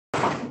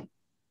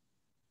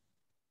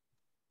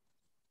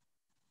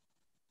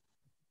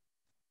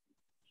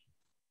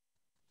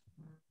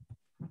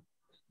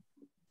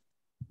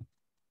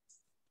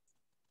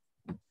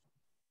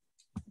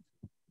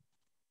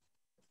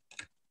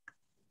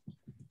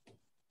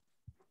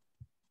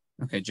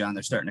Okay, John,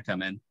 they're starting to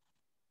come in.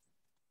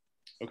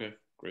 Okay,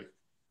 great.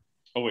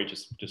 Oh wait,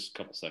 just a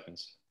couple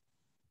seconds.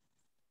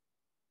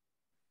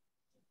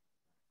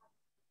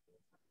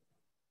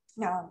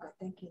 No, I'm good,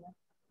 thank you.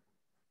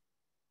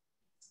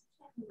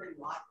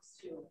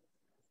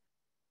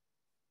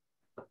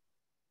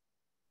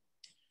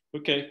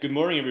 Okay, good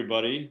morning,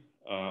 everybody.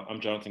 I'm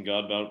Jonathan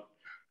Godbout,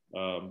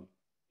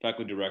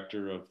 faculty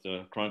director of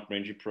the Chronic Brain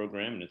Injury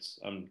Program, and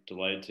I'm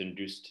delighted to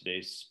introduce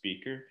today's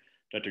speaker,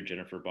 Dr.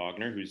 Jennifer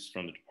Bogner, who's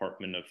from the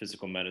Department of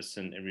Physical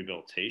Medicine and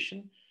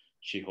Rehabilitation.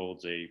 She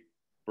holds a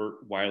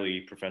Burt Wiley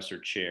Professor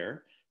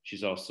Chair.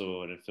 She's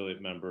also an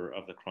affiliate member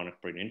of the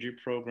Chronic Brain Injury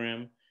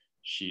Program.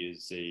 She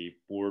is a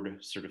board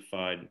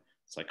certified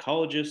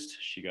psychologist.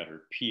 She got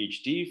her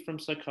PhD from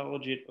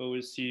psychology at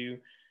OSU.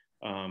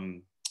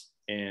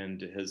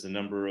 And has a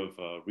number of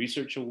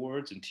research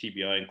awards in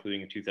TBI,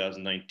 including a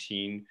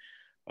 2019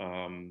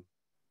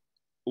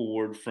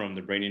 award from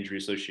the Brain Injury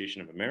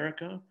Association of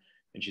America.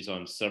 And she's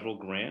on several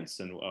grants,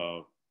 and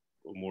a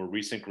more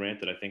recent grant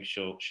that I think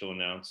she'll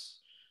announce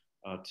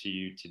to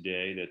you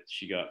today that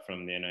she got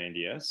from the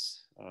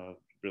NINDS.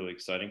 Really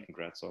exciting,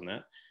 congrats on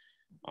that.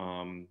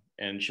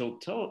 And she'll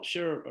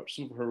share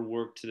some of her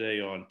work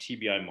today on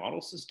TBI Model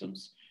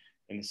Systems.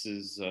 And this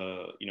is,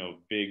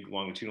 big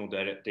longitudinal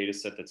data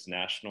set that's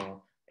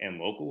national and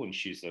local. And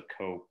she's the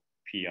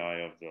co-PI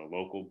of the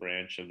local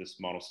branch of this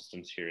model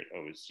systems here at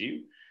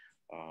OSU.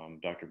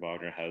 Dr.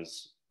 Bogner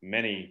has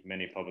many,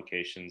 many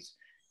publications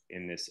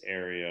in this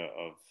area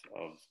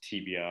of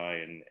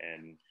TBI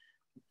and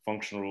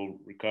functional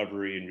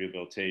recovery and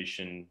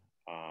rehabilitation.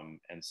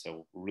 And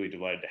so we're really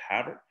delighted to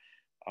have her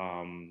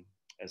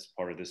as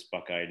part of this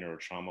Buckeye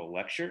Neurotrauma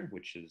lecture,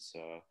 which is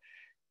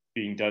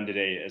being done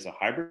today as a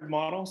hybrid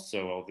model.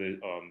 So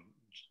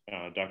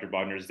Dr.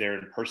 Bogner is there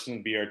in person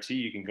in BRT.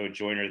 You can go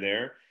join her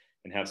there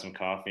and have some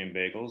coffee and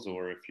bagels,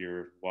 or if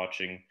you're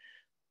watching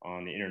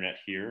on the internet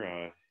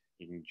here,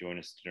 you can join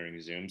us during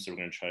Zoom. So we're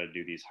going to try to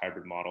do these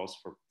hybrid models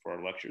for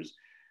our lectures.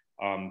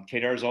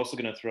 Kedar is also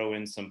going to throw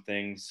in some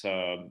things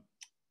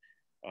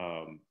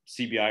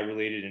CBI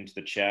related into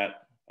the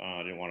chat.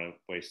 I didn't want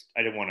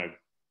to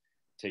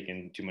take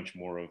in too much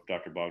more of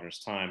Dr.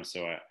 Bogner's time,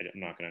 so I'm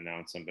not going to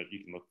announce them, but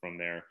you can look from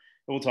there. And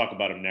we'll talk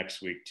about them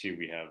next week too.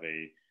 We have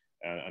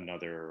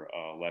another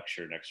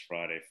lecture next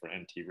Friday for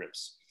NT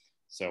RIPS.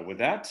 So with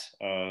that,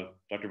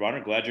 Dr.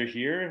 Bogner, glad you're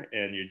here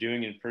and you're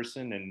doing it in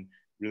person, and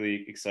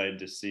really excited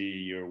to see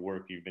your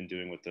work you've been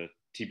doing with the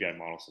TBI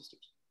model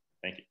systems.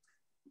 Thank you.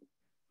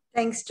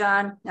 Thanks,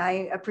 John.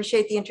 I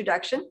appreciate the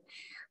introduction.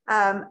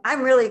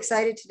 I'm really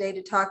excited today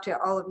to talk to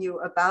all of you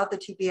about the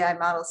TBI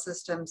model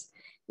systems.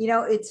 You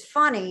know, it's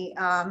funny,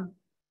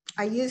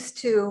 I used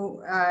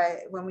to,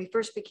 when we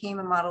first became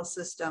a model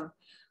system,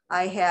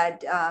 I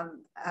had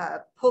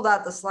pulled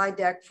out the slide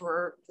deck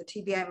for the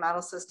TBI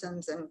model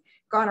systems and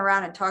gone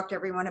around and talked to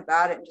everyone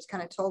about it and just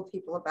kind of told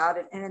people about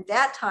it. And at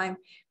that time,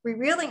 we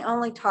really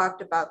only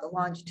talked about the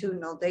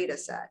longitudinal data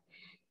set.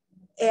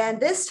 And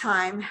this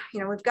time, you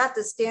know, we've got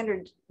the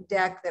standard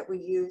deck that we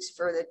use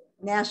for the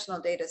national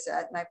data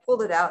set, and I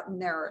pulled it out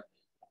and there are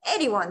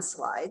 81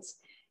 slides.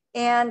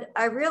 And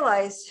I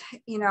realized,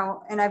 you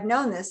know, and I've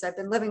known this, I've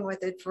been living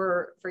with it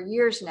for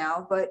years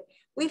now, but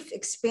we've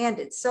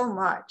expanded so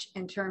much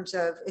in terms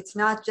of it's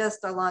not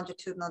just a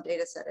longitudinal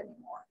data set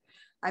anymore.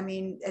 I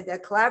mean, the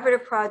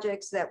collaborative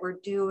projects that we're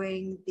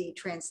doing, the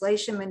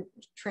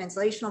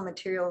translational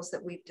materials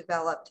that we've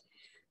developed,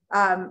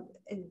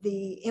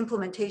 the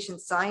implementation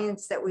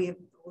science that we've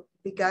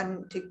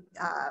begun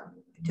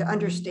to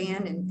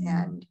understand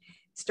and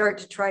start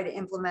to try to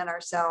implement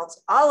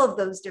ourselves. All of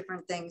those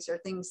different things are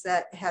things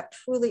that have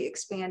truly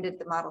expanded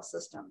the model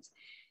systems.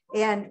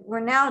 And we're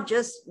now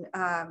just,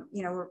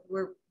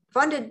 we're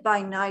funded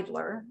by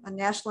NIDLR, a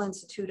National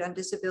Institute on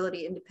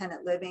Disability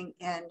Independent Living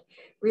and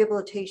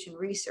Rehabilitation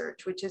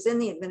Research, which is in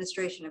the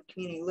Administration of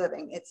Community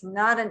Living. It's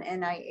not an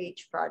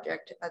NIH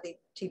project, the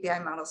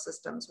TBI model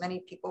systems. Many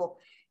people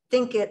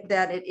think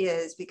that it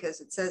is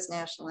because it says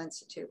National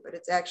Institute, but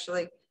it's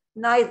actually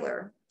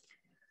NIDLR.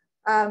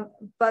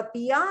 But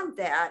beyond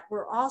that,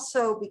 we're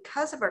also,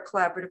 because of our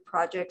collaborative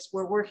projects,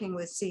 we're working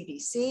with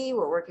CDC,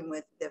 we're working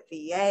with the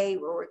VA,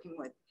 we're working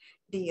with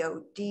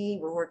DOD,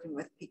 we're working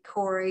with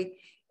PCORI,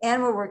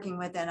 and we're working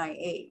with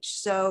NIH.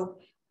 So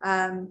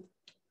the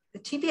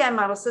TBI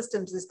model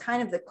systems is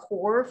kind of the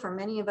core for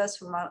many of us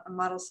from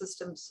model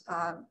systems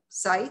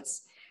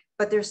sites,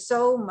 but there's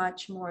so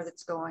much more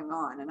that's going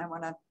on, and I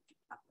want to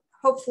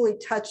hopefully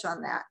touch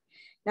on that.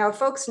 Now, if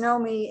folks know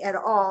me at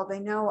all, they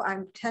know I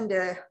tend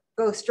to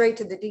go straight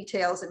to the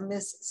details and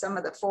miss some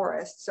of the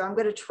forest. So I'm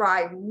going to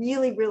try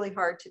really, really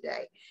hard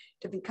today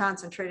to be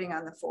concentrating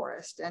on the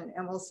forest, and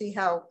we'll see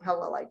how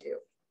well I do.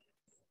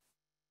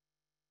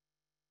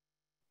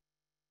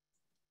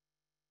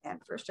 And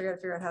first I got to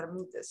figure out how to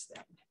move this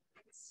thing.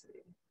 Let's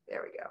see.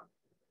 There we go.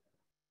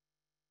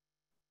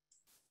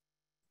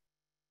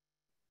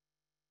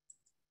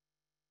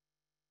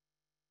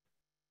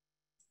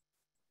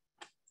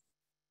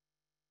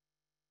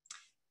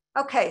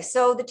 Okay,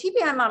 so the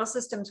TBI Model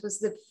Systems was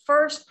the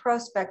first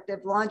prospective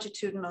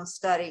longitudinal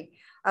study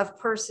of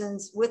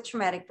persons with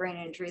traumatic brain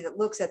injury that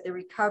looks at the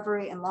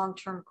recovery and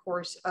long-term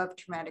course of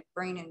traumatic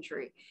brain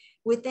injury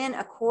within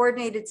a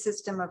coordinated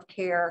system of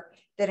care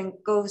that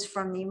goes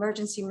from the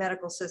emergency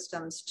medical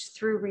systems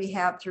through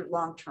rehab through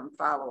long-term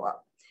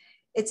follow-up.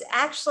 It's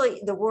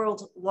actually the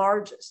world's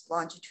largest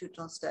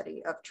longitudinal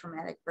study of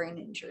traumatic brain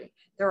injury.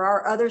 There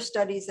are other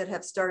studies that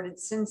have started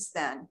since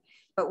then,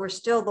 but we're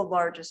still the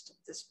largest at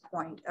this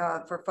point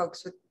for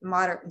folks with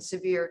moderate and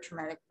severe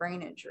traumatic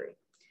brain injury.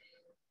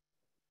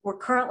 We're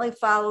currently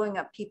following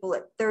up people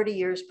at 30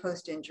 years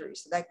post-injury.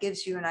 So that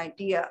gives you an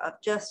idea of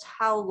just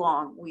how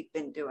long we've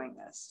been doing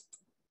this.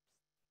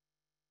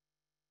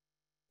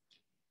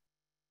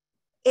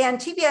 And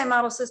TBI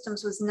Model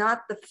Systems was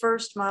not the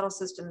first model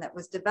system that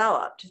was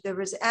developed.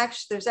 There's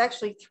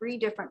actually three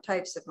different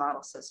types of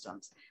model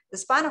systems. The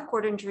spinal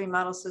cord injury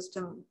model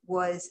system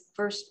was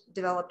first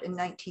developed in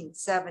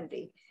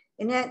 1970,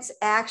 and it's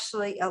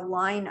actually a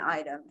line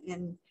item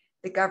in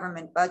the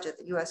government budget,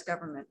 the US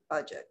government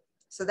budget.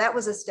 So that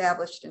was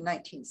established in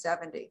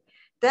 1970.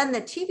 Then the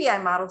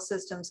TBI model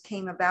systems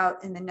came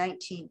about in the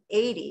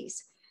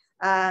 1980s.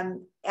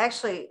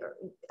 Actually,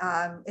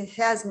 it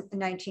has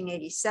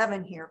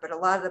 1987 here, but a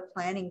lot of the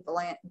planning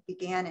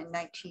began in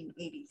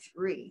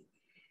 1983.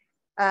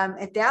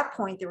 At that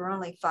point, there were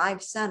only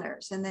 5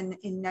 centers. And then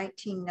in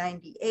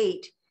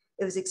 1998,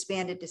 it was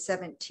expanded to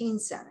 17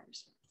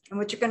 centers. And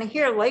what you're going to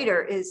hear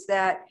later is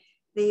that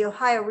the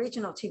Ohio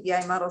Regional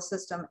TBI Model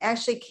System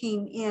actually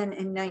came in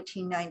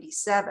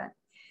 1997.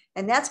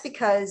 And that's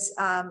because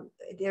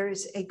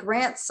there's a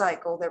grant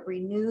cycle that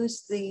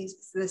renews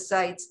the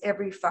sites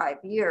every 5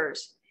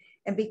 years.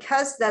 And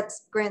because that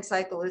grant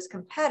cycle is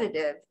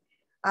competitive,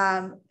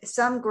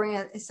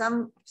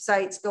 some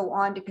sites go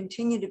on to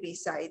continue to be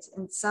sites,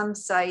 and some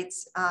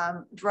sites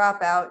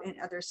drop out and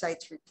other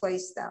sites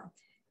replace them.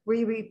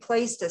 We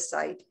replaced a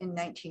site in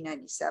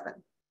 1997.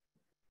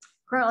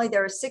 Currently,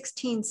 there are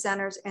 16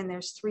 centers and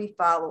there's 3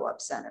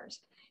 follow-up centers.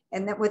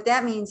 And what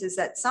that means is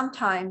that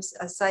sometimes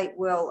a site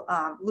will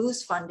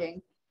lose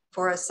funding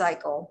for a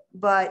cycle,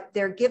 but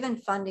they're given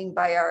funding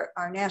by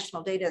our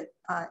National Data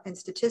and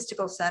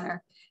Statistical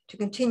Center to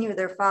continue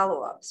their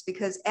follow-ups.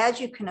 Because as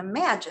you can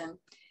imagine,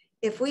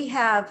 if we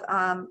have,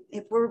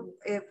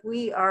 if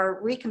we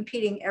are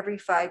recompeting every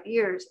 5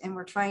 years and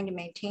we're trying to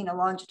maintain a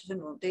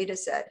longitudinal data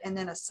set and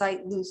then a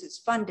site loses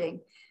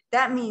funding,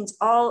 that means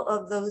all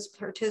of those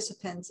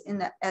participants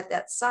at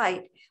that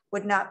site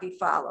would not be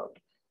followed.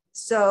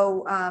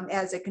 So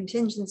as a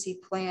contingency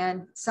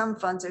plan, some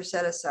funds are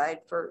set aside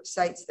for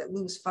sites that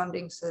lose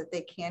funding so that they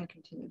can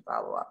continue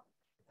follow-up.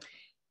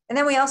 And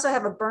then we also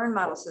have a burn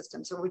model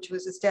system, so which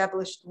was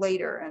established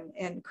later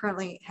and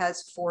currently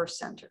has 4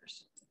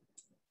 centers.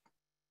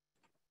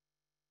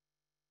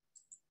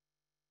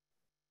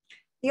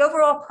 The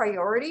overall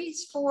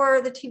priorities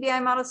for the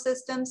TBI model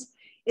systems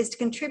is to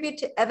contribute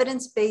to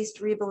evidence-based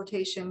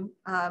rehabilitation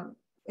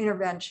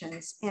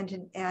interventions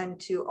and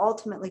to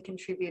ultimately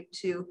contribute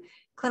to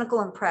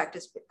clinical and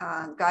practice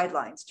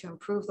guidelines to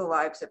improve the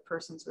lives of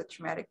persons with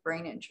traumatic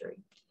brain injury.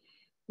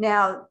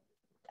 Now,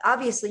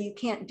 obviously you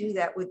can't do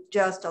that with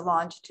just a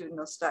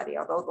longitudinal study,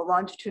 although the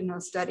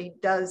longitudinal study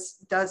does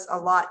a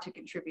lot to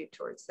contribute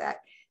towards that.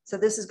 So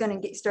this is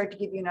going to start to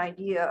give you an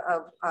idea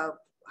of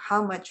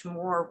how much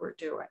more we're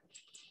doing.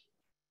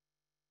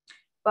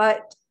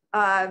 But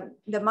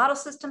the model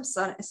system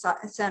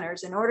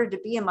centers, in order to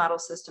be a model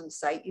system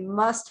site, you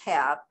must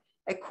have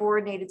a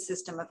coordinated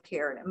system of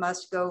care, and it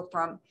must go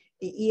from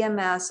the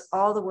EMS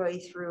all the way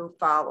through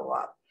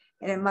follow-up.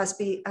 And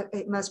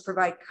it must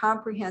provide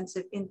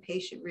comprehensive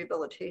inpatient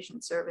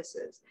rehabilitation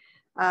services,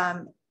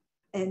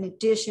 in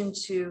addition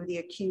to the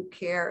acute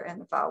care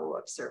and the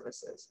follow-up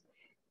services.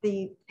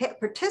 The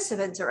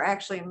participants are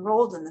actually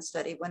enrolled in the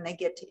study when they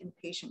get to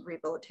inpatient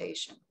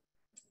rehabilitation.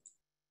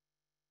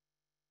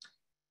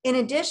 In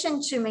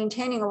addition to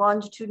maintaining a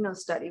longitudinal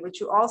study,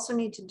 which you also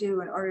need to do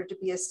in order to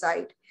be a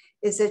site,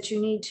 is that you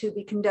need to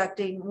be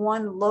conducting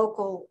one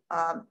local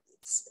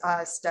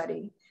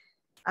study.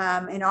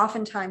 And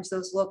oftentimes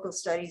those local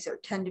studies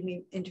tend to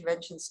be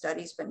intervention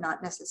studies, but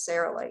not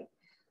necessarily.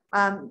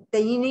 Then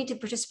you need to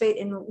participate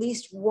in at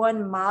least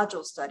one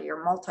module study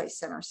or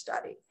multi-center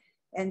study.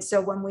 And so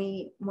when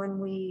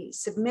we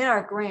submit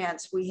our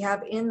grants, we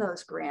have in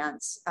those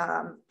grants,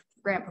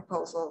 grant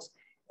proposals,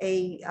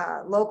 a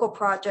local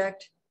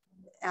project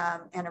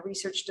and a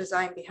research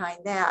design behind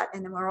that.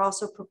 And then we're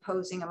also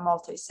proposing a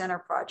multi-center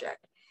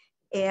project.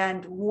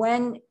 And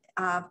when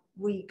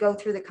we go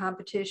through the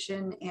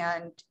competition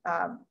and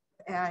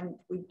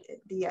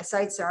the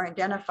sites are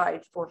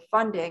identified for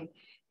funding,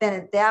 then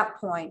at that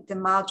point, the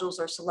modules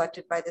are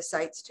selected by the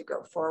sites to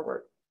go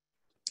forward.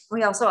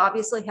 We also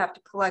obviously have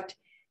to collect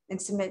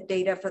and submit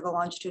data for the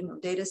longitudinal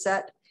data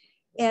set.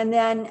 And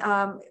then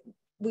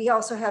we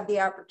also have the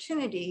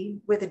opportunity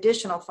with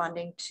additional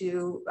funding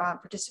to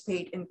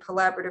participate in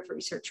collaborative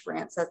research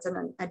grants. That's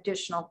an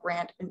additional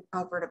grant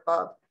over and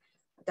above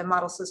the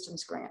model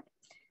systems grant.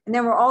 And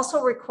then we're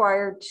also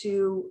required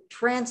to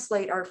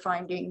translate our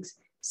findings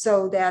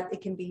so that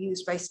it can be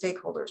used by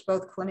stakeholders,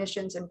 both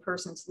clinicians and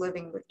persons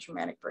living with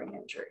traumatic brain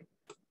injury.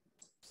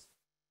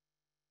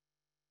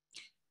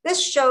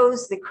 This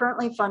shows the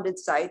currently funded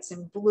sites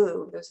in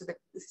blue. Those are the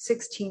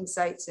 16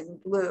 sites in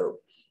blue.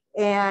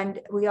 And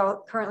we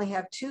all currently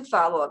have 2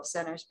 follow-up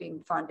centers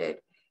being funded.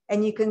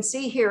 And you can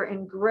see here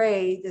in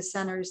gray the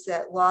centers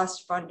that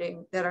lost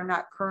funding that are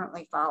not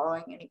currently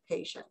following any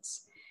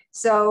patients.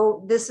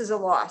 So this is a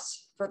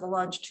loss for the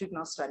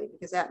longitudinal study,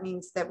 because that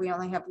means that we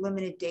only have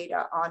limited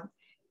data on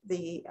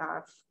the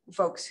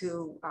folks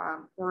who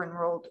were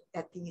enrolled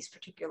at these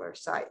particular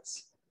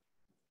sites.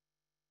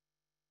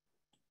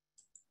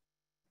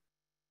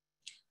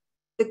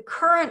 The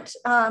current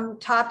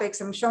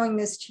topics, I'm showing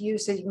this to you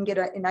so you can get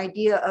an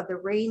idea of the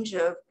range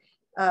of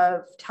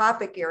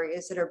topic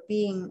areas that are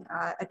being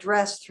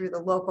addressed through the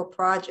local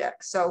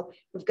projects. So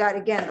we've got,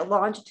 again, the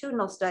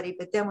longitudinal study,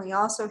 but then we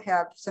also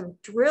have some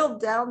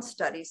drilled down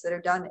studies that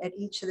are done at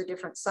each of the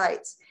different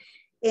sites.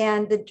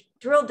 And the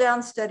drilled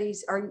down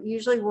studies are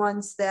usually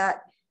ones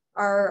that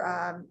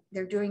are,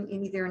 they're doing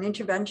either an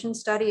intervention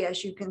study,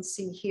 as you can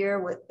see here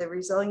with the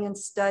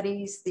resilience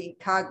studies, the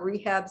COG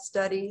rehab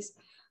studies,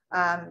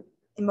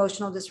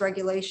 emotional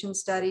dysregulation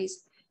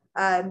studies.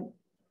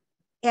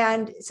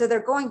 And so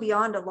they're going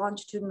beyond a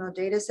longitudinal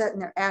data set,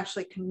 and they're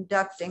actually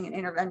conducting an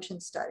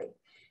intervention study.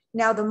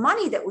 Now, the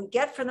money that we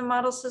get for the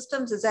model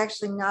systems is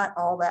actually not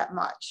all that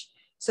much.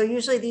 So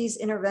usually these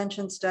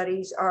intervention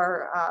studies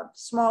are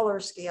smaller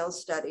scale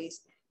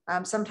studies.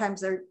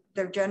 Sometimes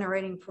they're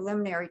generating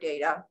preliminary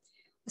data.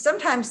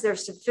 Sometimes they're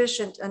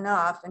sufficient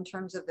enough in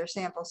terms of their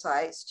sample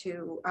size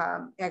to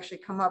actually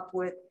come up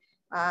with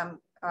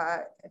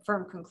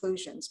firm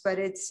conclusions, but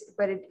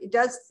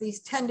these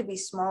tend to be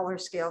smaller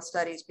scale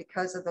studies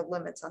because of the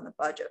limits on the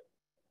budget.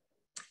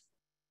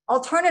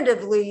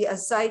 Alternatively, a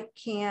site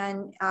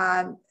can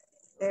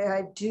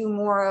do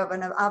more of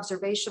an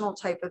observational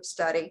type of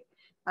study,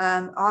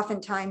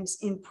 oftentimes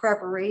in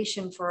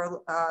preparation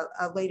for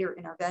a later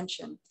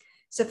intervention.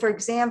 So for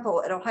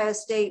example, at Ohio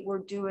State, we're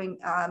doing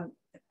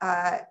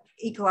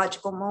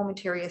ecological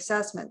momentary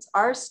assessments.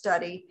 Our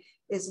study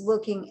is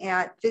looking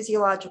at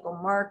physiological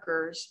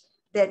markers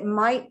that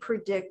might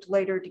predict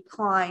later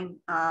decline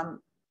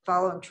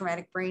following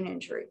traumatic brain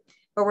injury.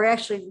 But we're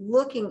actually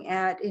looking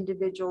at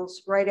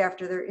individuals right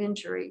after their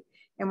injury,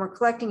 and we're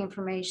collecting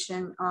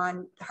information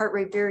on heart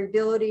rate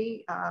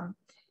variability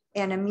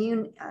and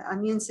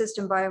immune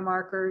system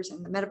biomarkers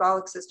and the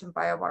metabolic system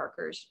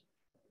biomarkers.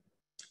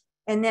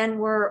 And then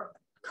we're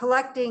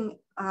collecting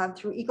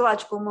through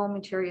ecological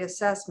momentary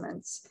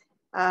assessments,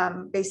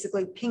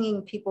 basically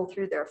pinging people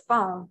through their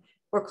phone.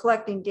 We're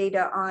collecting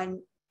data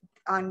on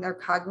their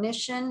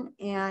cognition,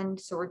 and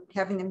so we're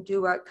having them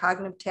do a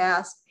cognitive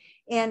task,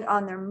 and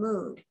on their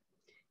mood.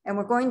 And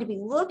we're going to be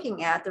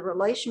looking at the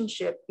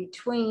relationship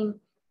between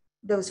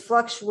those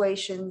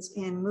fluctuations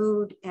in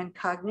mood and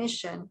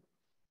cognition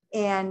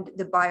and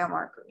the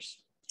biomarkers.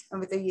 And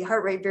with the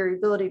heart rate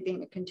variability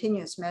being a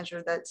continuous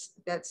measure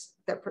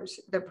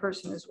the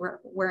person is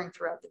wearing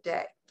throughout the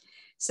day.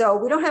 So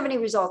we don't have any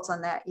results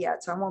on that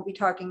yet, so I won't be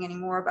talking any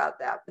more about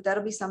that, but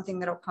that'll be something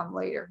that'll come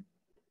later.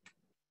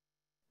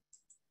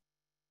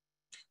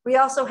 We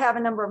also have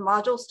a number of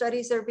module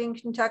studies that are being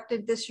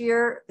conducted this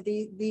year,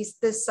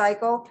 this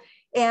cycle,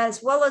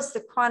 as well as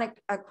the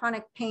chronic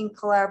pain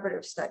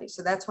collaborative study.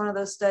 So that's one of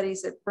those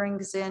studies that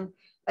brings in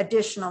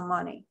additional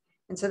money.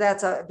 And so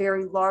that's a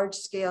very large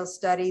scale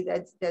study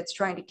that's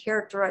trying to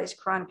characterize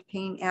chronic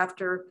pain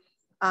after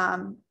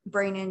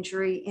brain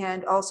injury,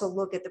 and also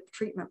look at the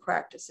treatment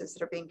practices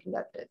that are being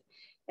conducted.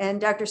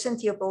 And Dr.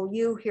 Cynthia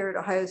Beaulieu here at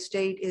Ohio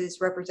State is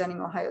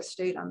representing Ohio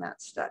State on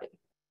that study.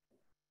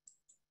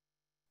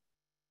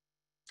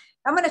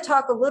 I'm going to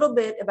talk a little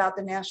bit about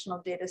the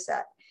national data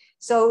set.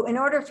 So in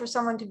order for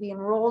someone to be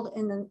enrolled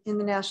in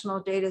the national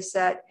data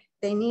set,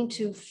 they need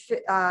to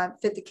fit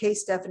the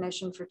case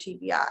definition for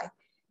TBI.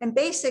 And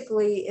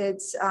basically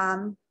it's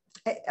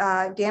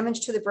damage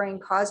to the brain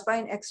caused by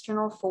an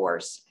external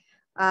force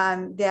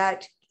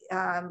that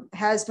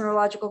has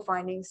neurological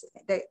findings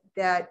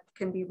that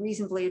can be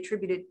reasonably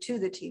attributed to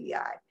the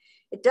TBI.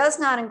 It does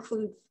not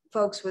include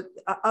folks with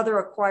other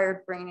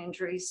acquired brain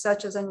injuries,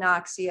 such as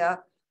anoxia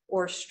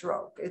or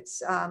stroke.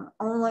 It's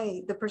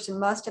only the person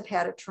must have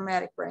had a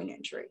traumatic brain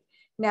injury.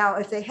 Now,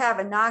 if they have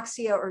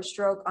anoxia or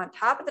stroke on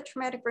top of the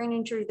traumatic brain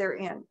injury, they're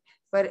in,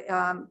 but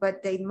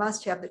they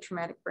must have the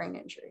traumatic brain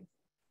injury.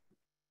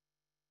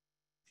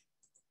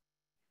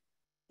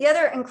 The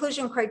other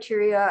inclusion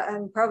criteria,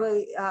 and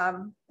probably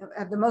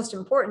of the most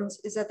importance,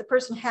 is that the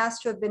person has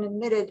to have been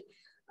admitted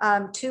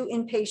to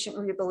inpatient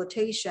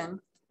rehabilitation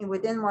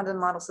within one of the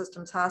model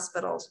systems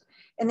hospitals,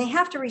 and they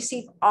have to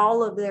receive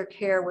all of their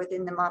care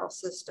within the model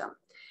system.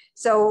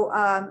 So,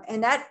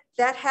 and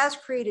that has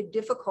created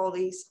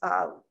difficulties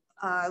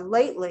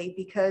lately,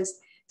 because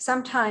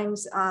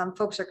sometimes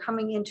folks are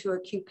coming into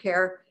acute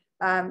care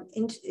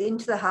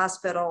into the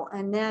hospital,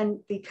 and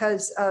then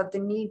because of the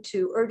need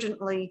to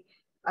urgently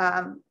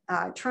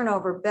turn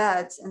over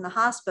beds in the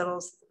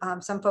hospitals,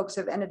 some folks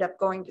have ended up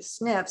going to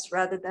SNFs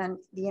rather than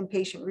the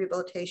inpatient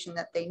rehabilitation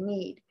that they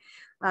need.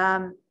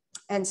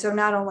 And so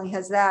not only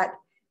has that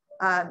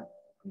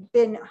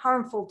been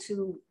harmful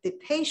to the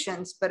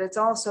patients, but it's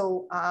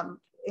also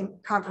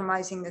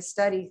compromising the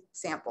study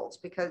samples,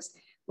 because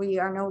we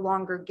are no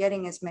longer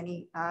getting as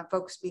many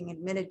folks being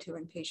admitted to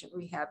inpatient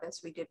rehab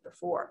as we did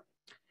before.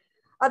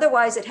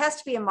 Otherwise, it has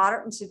to be a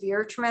moderate and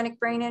severe traumatic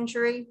brain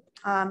injury.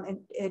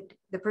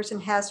 The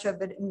person has to have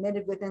been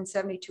admitted within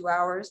 72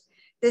 hours.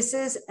 This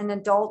is an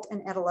adult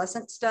and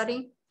adolescent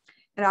study.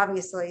 And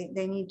obviously,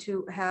 they need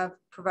to have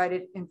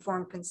provided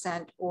informed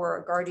consent, or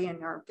a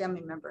guardian or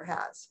family member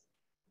has.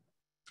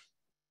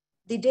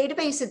 The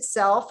database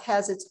itself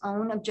has its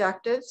own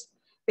objectives,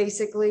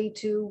 basically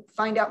to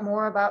find out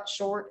more about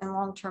short and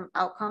long-term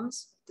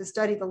outcomes, to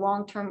study the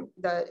long-term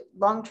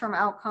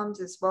outcomes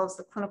as well as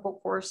the clinical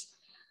course.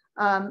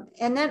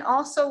 And then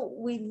also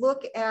we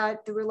look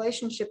at the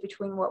relationship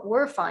between what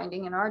we're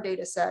finding in our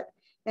data set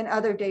and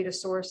other data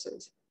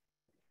sources.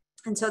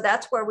 And so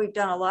that's where we've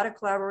done a lot of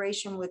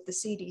collaboration with the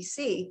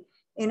CDC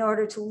in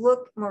order to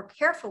look more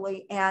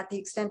carefully at the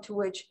extent to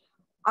which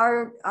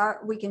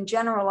we can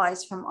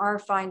generalize from our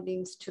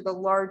findings to the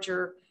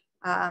larger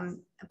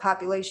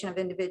population of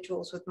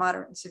individuals with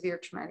moderate and severe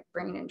traumatic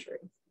brain injury.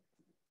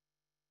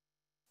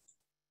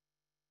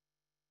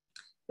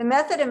 The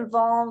method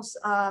involves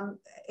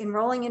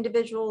enrolling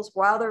individuals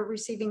while they're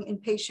receiving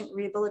inpatient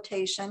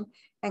rehabilitation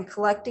and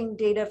collecting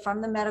data from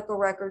the medical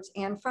records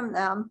and from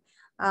them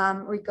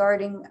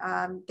regarding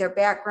their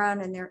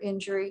background and their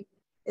injury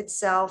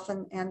itself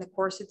and the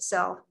course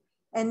itself.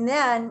 And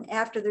then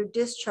after they're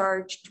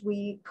discharged,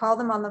 we call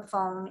them on the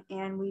phone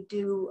and we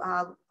do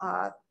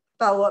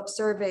follow-up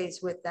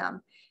surveys with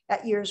them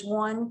at years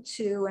 1,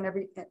 2, and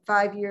every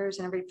 5 years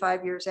and every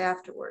 5 years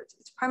afterwards.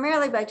 It's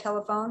primarily by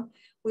telephone.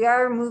 We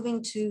are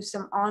moving to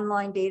some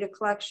online data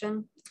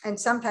collection, and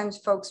sometimes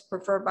folks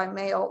prefer by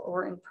mail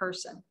or in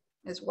person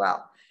as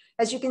well.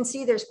 As you can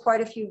see, there's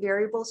quite a few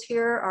variables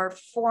here. Our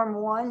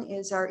Form 1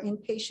 is our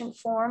inpatient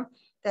form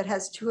that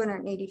has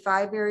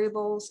 285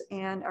 variables,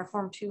 and our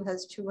Form 2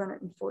 has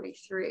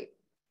 243.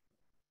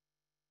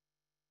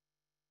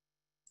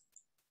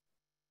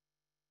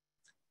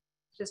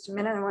 Just a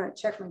minute, I want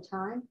to check my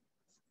time.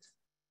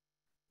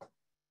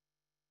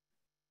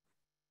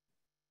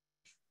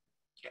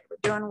 Okay, we're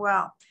doing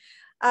well.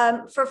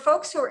 For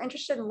folks who are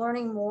interested in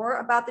learning more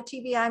about the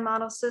TBI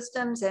model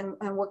systems and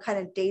what kind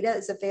of data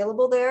is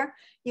available there,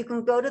 you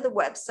can go to the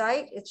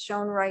website. It's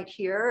shown right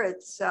here.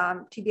 It's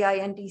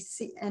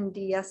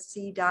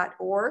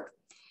tbindsc.org.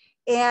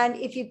 And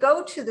if you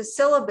go to the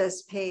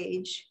syllabus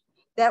page,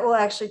 that will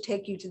actually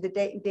take you to the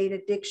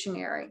data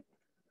dictionary,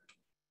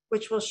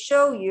 which will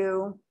show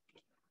you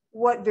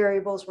what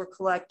variables we're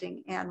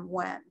collecting and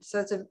when.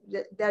 So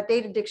that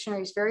data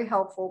dictionary is very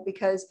helpful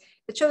because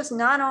it shows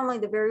not only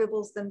the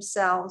variables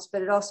themselves,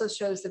 but it also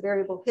shows the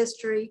variable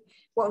history,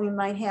 what we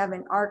might have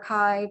in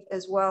archive,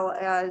 as well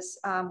as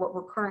what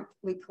we're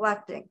currently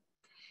collecting.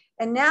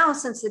 And now,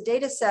 since the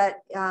data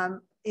set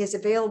is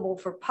available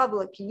for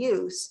public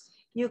use,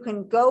 you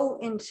can go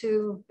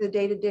into the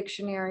data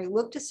dictionary,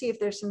 look to see if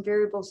there's some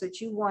variables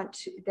that you want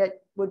to,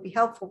 that would be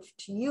helpful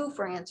to you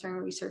for answering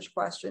research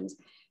questions.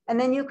 And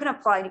then you can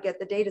apply to get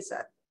the data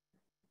set.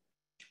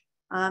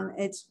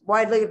 It's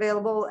widely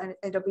available, and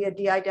it'll be a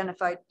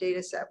de-identified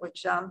data set,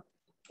 which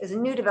is a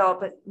new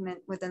development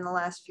within the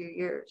last few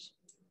years.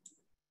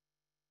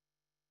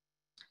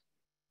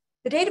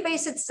 The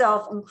database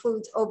itself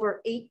includes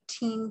over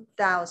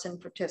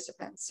 18,000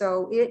 participants.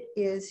 So it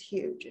is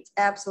huge. It's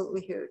absolutely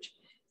huge.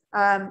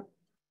 And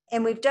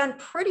we've done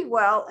pretty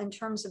well in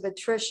terms of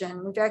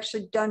attrition. We've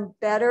actually done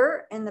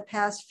better in the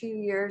past few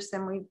years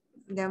than we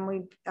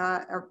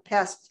or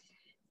past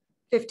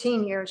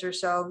 15 years or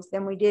so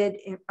than we did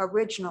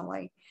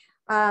originally.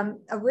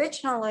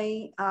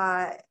 Originally,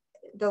 the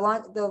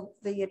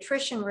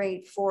attrition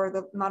rate for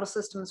the model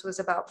systems was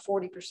about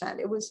 40%.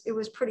 It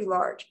was pretty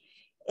large,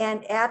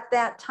 and at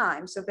that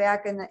time, so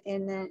back in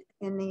the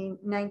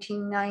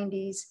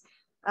 1990s,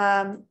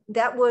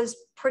 that was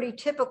pretty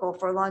typical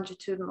for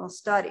longitudinal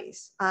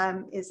studies.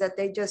 Is that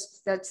they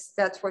just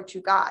that's what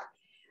you got.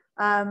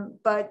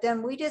 But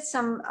then we did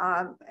some,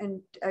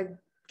 and I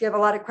give a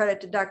lot of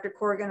credit to Dr.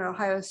 Corrigan at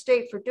Ohio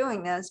State for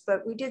doing this,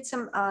 but we did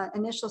some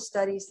initial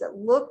studies that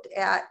looked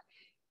at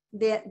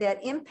that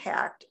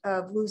impact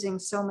of losing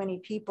so many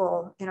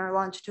people in our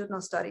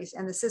longitudinal studies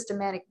and the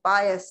systematic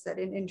bias that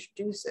it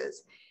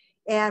introduces.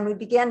 And we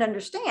began to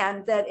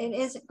understand that it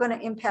isn't going to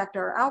impact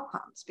our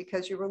outcomes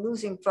because you were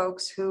losing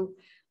folks who,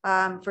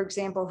 for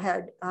example,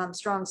 had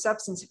strong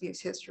substance abuse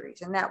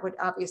histories, and that would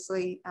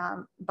obviously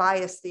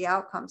bias the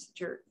outcomes that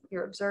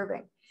you're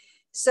observing.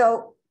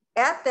 So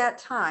at that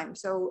time,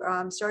 so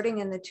starting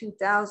in the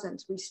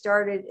 2000s, we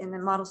started in the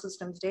model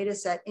systems data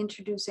set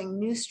introducing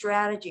new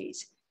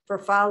strategies for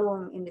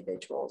following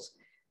individuals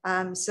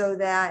so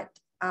that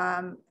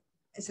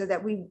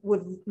we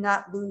would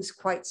not lose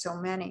quite so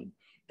many.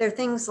 There are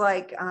things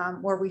like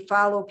where we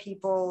follow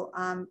people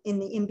in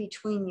the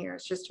in-between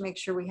years just to make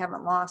sure we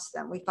haven't lost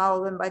them. We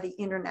follow them by the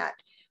internet.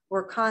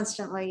 we're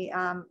constantly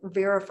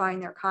verifying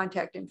their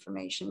contact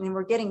information, and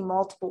we're getting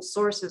multiple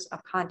sources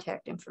of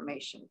contact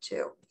information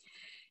too.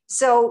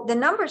 So the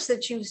numbers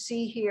that you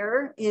see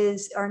here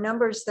are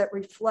numbers that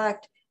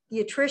reflect the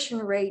attrition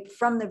rate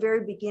from the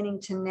very beginning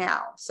to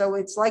now. So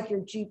it's like your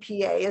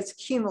GPA, it's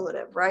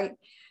cumulative, right?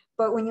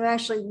 But when you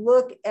actually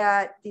look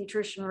at the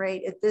attrition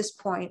rate at this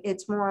point,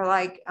 it's more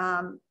like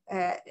 10%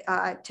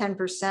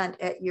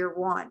 at year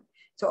one.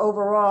 So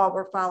overall,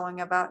 we're following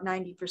about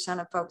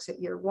 90% of folks at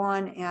year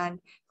one and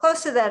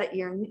close to that at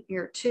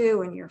year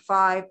two and year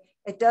five.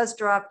 It does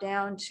drop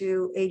down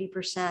to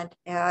 80%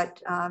 at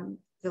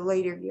the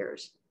later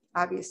years,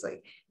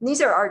 obviously. And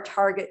these are our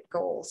target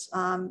goals.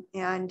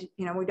 And,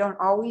 we don't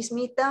always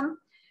meet them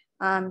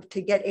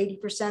to get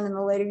 80% in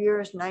the later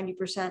years,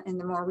 90% in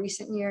the more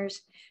recent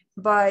years.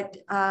 But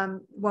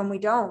when we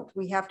don't,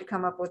 we have to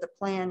come up with a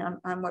plan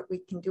on what we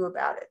can do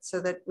about it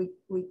so that we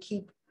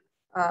keep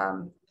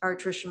our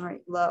attrition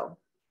rate low.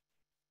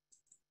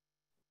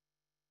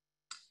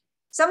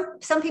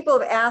 Some people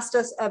have asked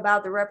us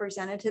about the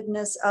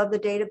representativeness of the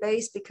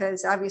database,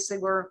 because obviously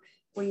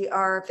we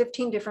are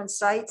 15 different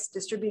sites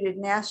distributed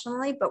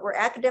nationally, but we're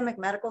academic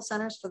medical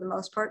centers for the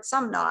most part,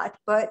 some not,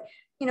 but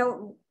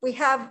we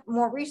have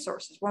more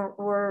resources.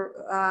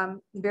 We're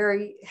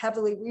very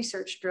heavily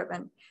research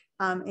driven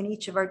in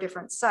each of our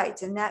different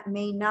sites, and that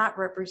may not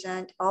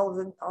represent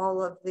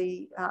all of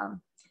the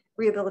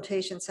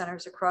rehabilitation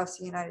centers across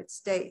the United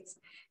States.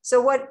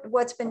 So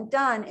what's been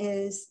done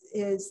is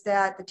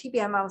that the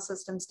TBI Model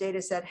Systems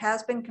data set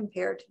has been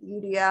compared to the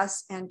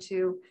UDS and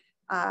to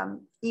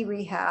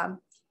eRehab.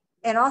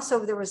 And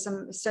also there were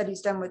some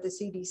studies done with the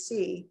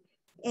CDC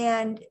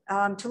and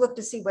to look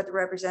to see what the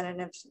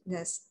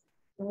representativeness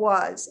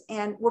was.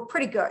 And we're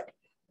pretty good.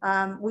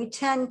 We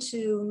tend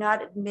to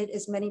not admit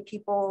as many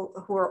people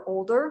who are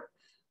older,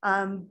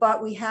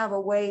 but we have a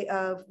way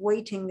of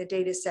weighting the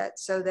data set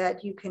so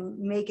that you can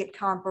make it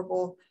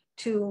comparable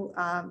to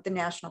the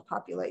national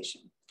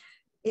population.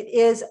 It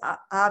is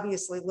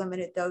obviously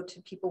limited though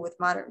to people with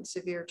moderate and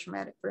severe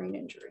traumatic brain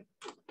injury.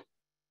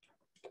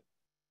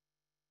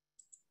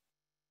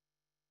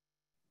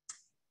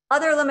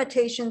 Other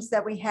limitations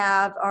that we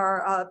have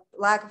are a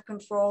lack of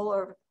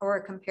control or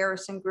a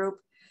comparison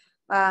group.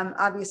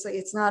 Obviously,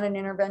 it's not an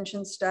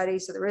intervention study,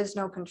 so there is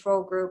no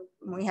control group.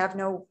 We have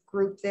no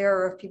group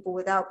there of people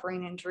without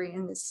brain injury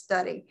in this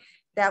study.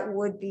 That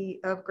would be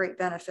of great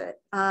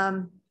benefit.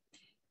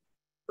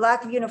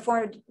 Lack of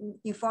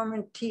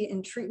uniformity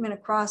in treatment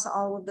across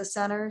all of the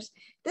centers.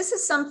 This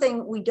is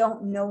something we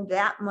don't know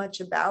that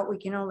much about. We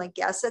can only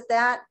guess at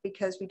that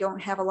because we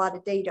don't have a lot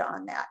of data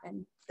on that.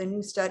 And the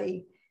new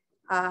study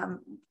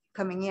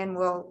coming in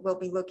will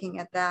be looking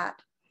at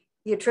that.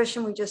 The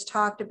attrition we just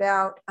talked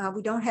about,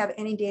 we don't have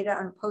any data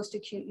on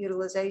post-acute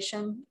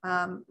utilization,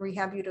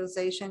 rehab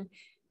utilization.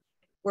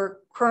 We're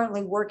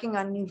currently working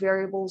on new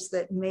variables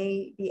that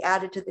may be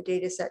added to the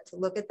data set to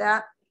look at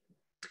that.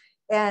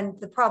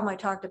 And the problem I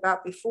talked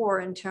about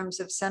before in terms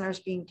of centers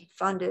being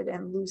defunded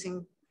and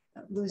losing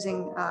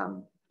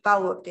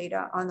follow-up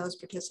data on those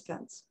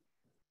participants.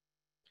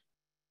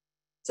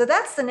 So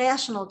that's the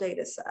national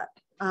data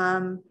set.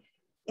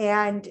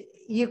 And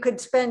you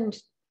could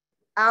spend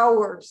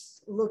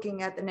hours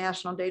looking at the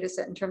national data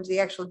set in terms of the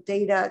actual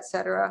data, et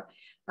cetera.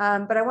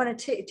 But I want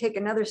to take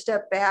another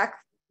step back,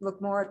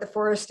 look more at the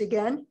forest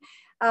again.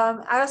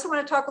 I also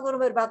want to talk a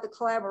little bit about the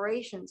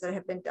collaborations that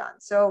have been done.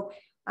 So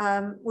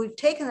we've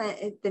taken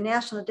the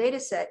national data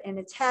set and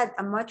it's had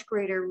a much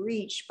greater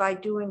reach by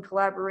doing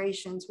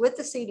collaborations with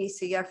the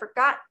CDC. I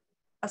forgot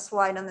a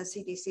slide on the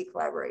CDC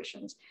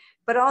collaborations,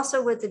 but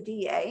also with the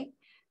VA.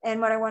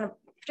 And what I want to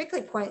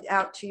particularly point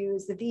out to you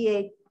is the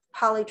VA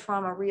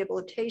Polytrauma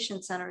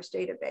Rehabilitation Centers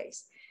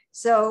database.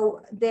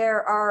 So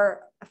there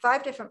are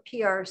 5 different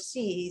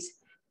PRCs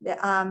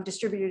that,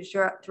 distributed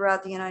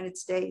throughout the United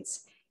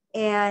States.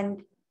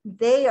 And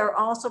they are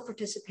also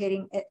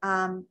participating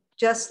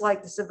just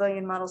like the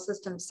civilian model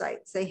system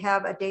sites. They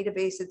have a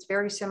database that's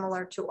very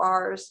similar to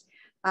ours,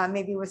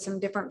 maybe with some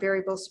different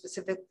variables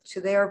specific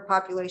to their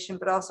population,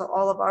 but also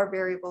all of our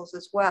variables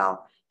as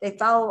well. They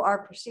follow our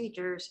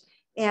procedures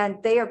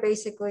and they are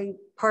basically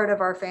part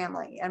of our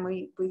family. And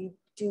we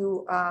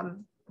do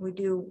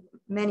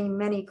many,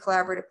 many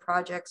collaborative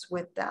projects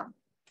with them.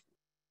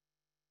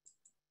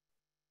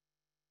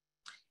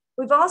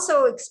 We've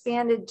also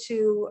expanded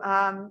to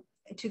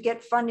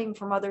get funding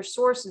from other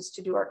sources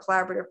to do our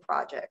collaborative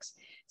projects.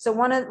 So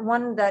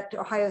one that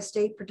Ohio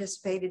State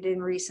participated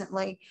in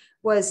recently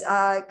was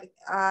a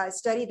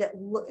study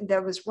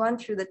that was run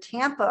through the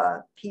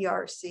Tampa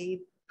PRC,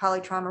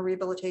 Polytrauma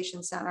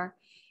Rehabilitation Center.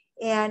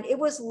 And it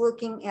was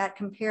looking at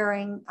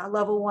comparing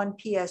level 1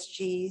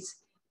 PSGs,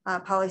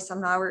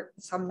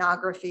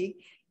 polysomnography,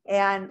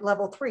 and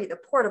level 3, the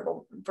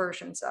portable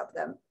versions of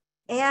them,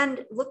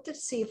 and looked to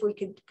see if we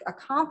could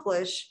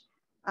accomplish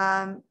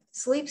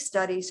sleep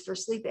studies for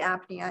sleep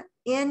apnea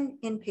in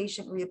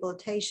inpatient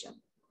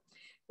rehabilitation.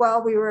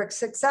 Well, we were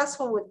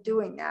successful with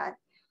doing that,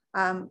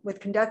 with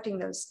conducting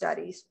those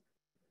studies.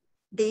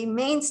 The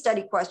main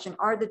study question,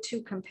 are the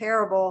two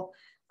comparable?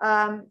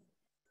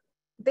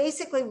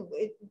 basically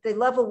the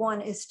level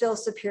 1 is still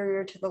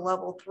superior to the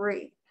level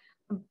 3,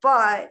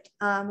 but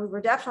we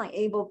were definitely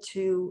able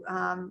to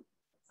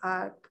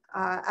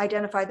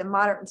identify the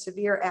moderate and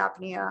severe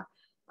apnea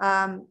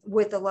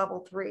with the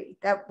level 3.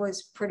 That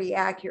was pretty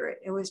accurate.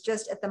 It was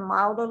just at the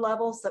milder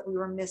levels that we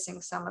were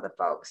missing some of the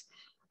folks.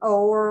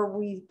 Or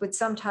we would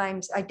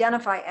sometimes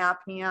identify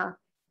apnea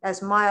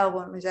as mild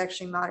when it was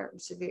actually moderate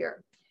and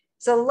severe.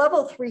 So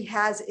level 3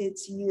 has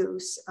its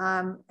use,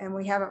 and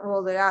we haven't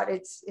ruled it out.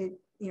 It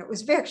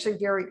was actually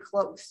very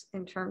close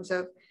in terms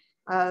of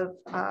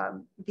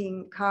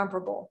being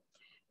comparable,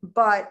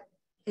 but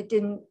it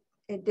didn't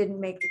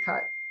make the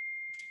cut.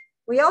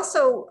 We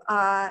also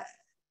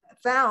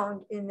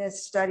found in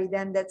this study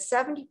then that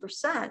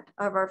 70%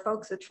 of our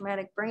folks with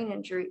traumatic brain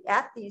injury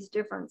at these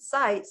different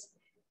sites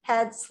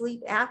had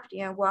sleep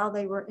apnea while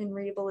they were in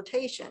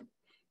rehabilitation.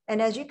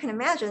 And as you can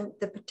imagine,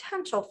 the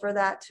potential for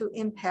that to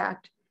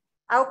impact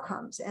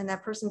outcomes and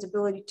that person's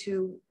ability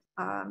to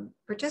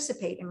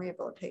participate in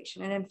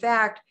rehabilitation. And in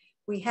fact,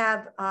 we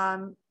have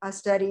a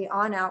study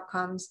on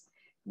outcomes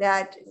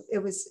that it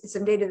was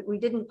some data that we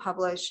didn't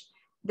publish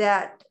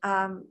that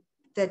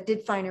that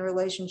did find a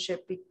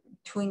relationship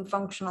between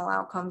functional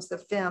outcomes, the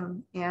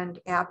FIM, and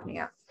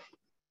apnea.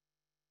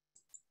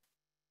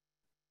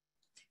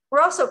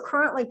 We're also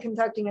currently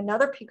conducting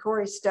another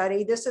PCORI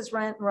study. This is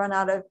run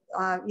out of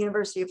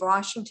University of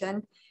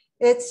Washington.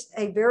 It's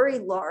a very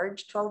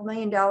large $12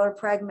 million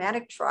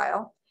pragmatic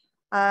trial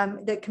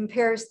that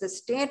compares the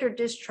standard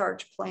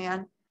discharge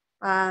plan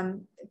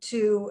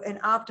to an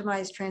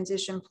optimized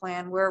transition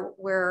plan where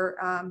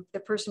the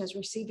person is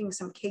receiving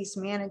some case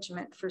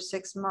management for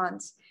 6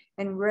 months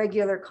and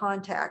regular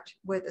contact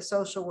with a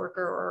social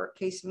worker or a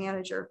case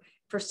manager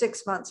for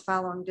 6 months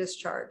following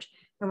discharge.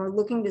 And we're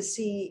looking to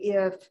see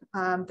if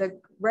the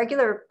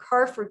regular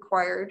CARF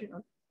required,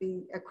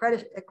 the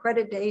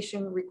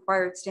accreditation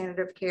required standard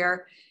of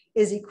care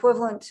is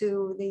equivalent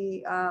to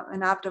the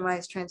an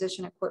optimized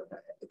transition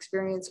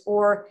experience,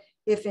 or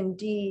if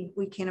indeed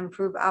we can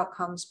improve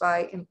outcomes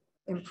by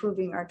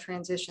improving our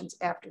transitions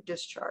after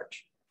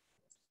discharge.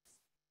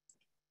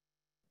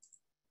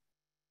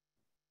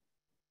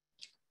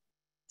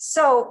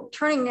 So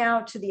turning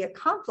now to the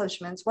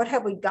accomplishments, what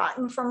have we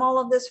gotten from all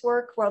of this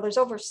work? Well, there's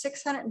over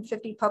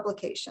 650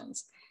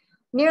 publications.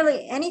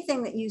 Nearly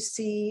anything that you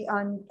see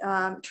on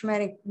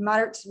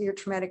moderate severe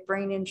traumatic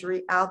brain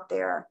injury out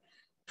there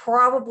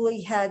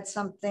probably had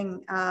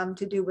something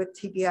to do with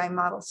TBI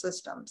model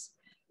systems,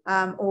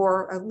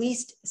 or at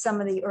least some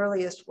of the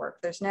earliest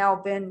work. There's now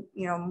been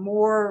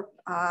more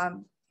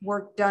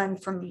work done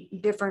from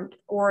different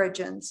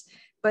origins.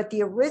 But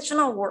the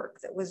original work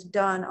that was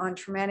done on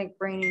traumatic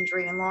brain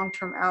injury and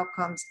long-term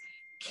outcomes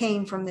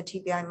came from the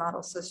TBI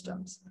model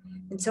systems.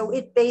 And so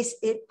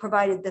it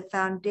provided the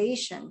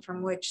foundation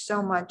from which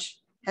so much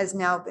has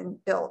now been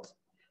built.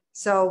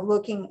 So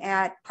looking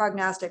at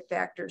prognostic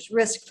factors,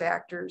 risk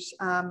factors,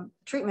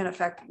 treatment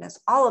effectiveness,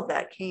 all of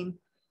that came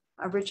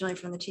originally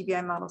from the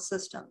TBI model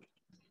system.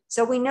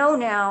 So we know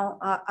now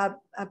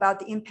about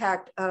the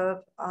impact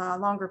of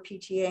longer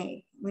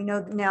PTA. We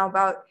know now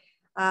about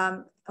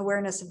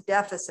awareness of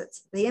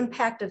deficits, the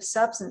impact of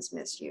substance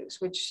misuse,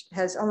 which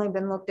has only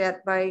been looked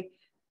at by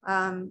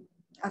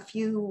a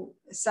few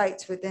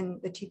sites within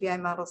the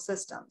TBI model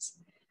systems.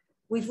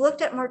 We've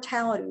looked at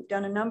mortality. We've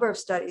done a number of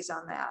studies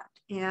on that.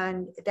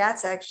 And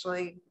that's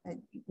actually,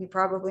 you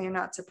probably are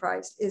not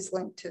surprised, is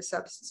linked to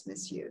substance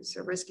misuse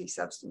or risky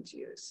substance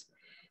use.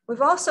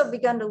 We've also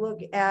begun to look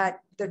at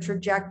the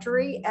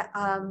trajectory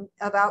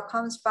of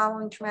outcomes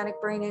following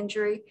traumatic brain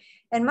injury.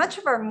 And much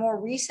of our more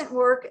recent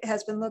work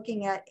has been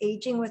looking at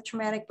aging with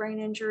traumatic brain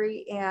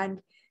injury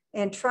and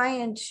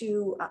trying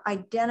to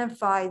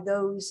identify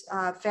those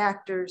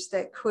factors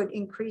that could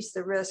increase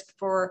the risk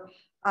for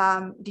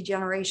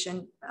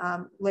degeneration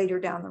later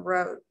down the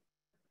road.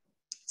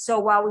 So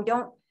while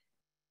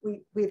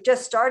we've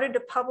just started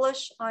to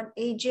publish on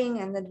aging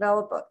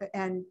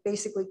and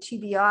basically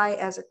TBI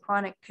as a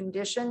chronic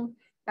condition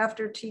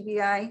after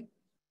TBI,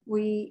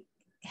 we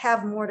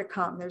have more to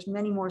come. There's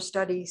many more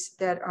studies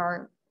that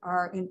are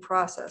in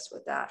process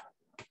with that.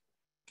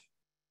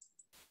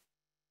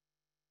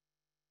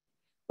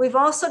 We've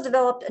also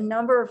developed a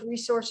number of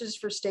resources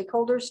for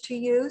stakeholders to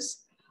use.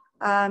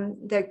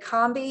 The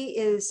COMBI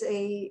is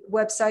a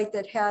website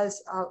that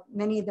has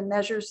many of the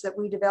measures that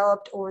we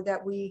developed or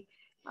that we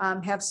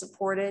have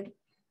supported,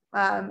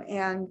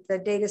 and the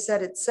data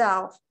set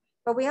itself.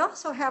 But we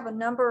also have a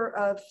number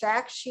of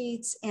fact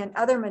sheets and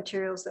other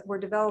materials that were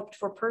developed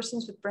for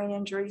persons with brain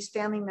injuries,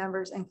 family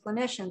members, and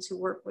clinicians who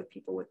work with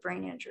people with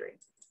brain injury.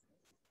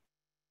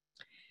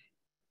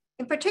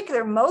 In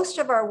particular, most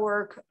of our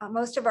work,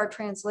 most of our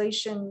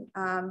translation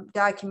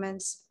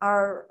documents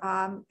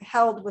are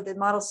held with the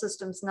Model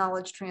Systems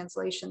Knowledge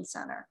Translation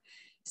Center.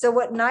 So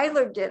what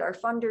NILR did, our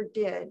funder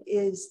did,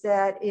 is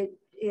that it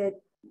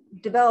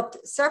developed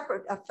a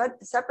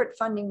separate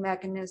funding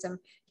mechanism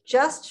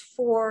just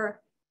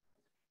for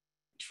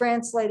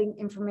translating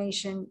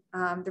information,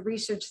 the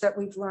research that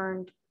we've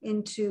learned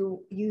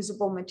into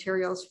usable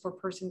materials for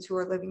persons who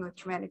are living with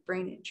traumatic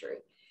brain injury.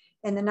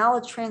 And the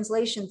Knowledge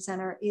Translation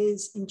Center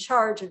is in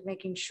charge of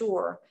making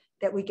sure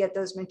that we get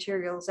those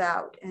materials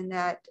out, and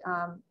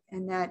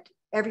that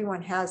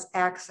everyone has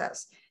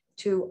access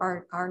to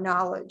our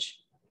knowledge.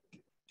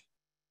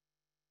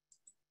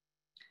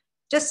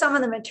 Just some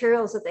of the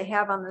materials that they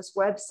have on this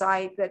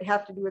website that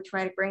have to do with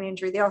traumatic brain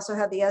injury. They also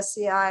have the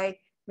SCI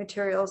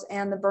materials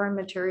and the burn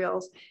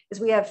materials. Is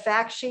we have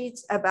fact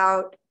sheets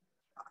about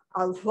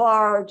a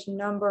large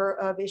number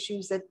of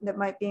issues that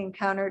might be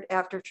encountered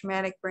after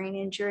traumatic brain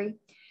injury.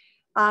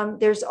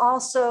 There's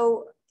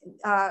also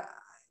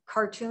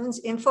cartoons,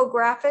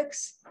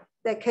 infographics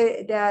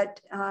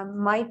that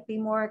might be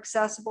more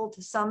accessible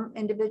to some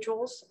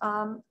individuals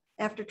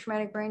after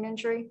traumatic brain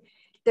injury.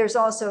 There's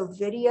also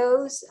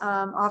videos.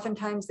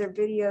 Oftentimes they're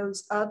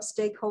videos of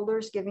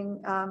stakeholders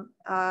giving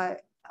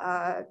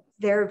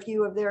their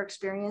view of their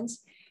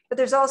experience. But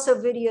there's also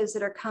videos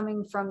that are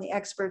coming from the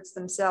experts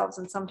themselves,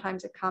 and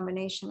sometimes a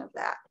combination of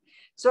that.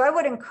 So I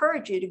would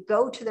encourage you to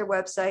go to their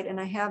website, and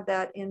I have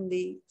that in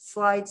the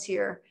slides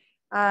here,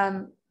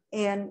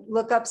 and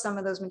look up some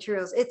of those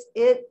materials.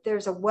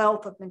 There's a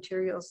wealth of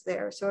materials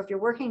there. So if you're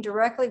working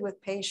directly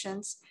with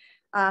patients,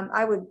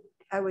 I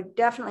would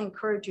definitely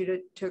encourage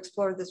you to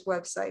explore this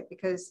website,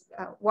 because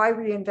why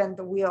reinvent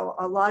the wheel?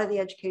 A lot of the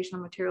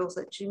educational materials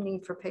that you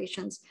need for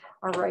patients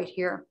are right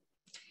here.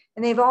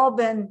 And they've all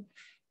been,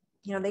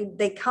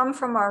 they come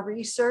from our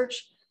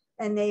research,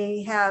 and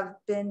they have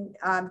been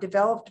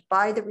developed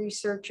by the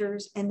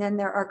researchers, and then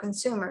there are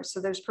consumers. So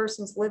there's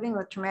persons living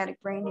with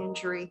traumatic brain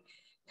injury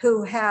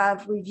who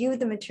have reviewed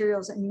the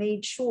materials and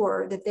made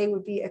sure that they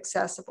would be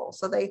accessible.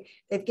 So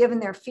they've given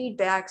their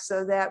feedback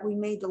so that we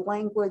made the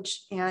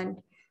language and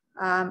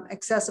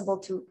accessible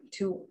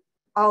to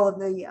all of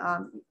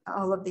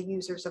the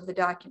users of the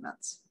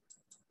documents.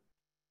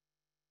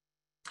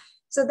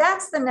 So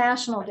that's the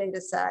national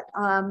data set.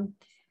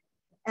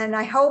 And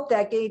I hope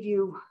that gave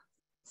you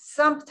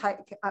some type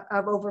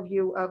of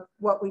overview of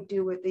what we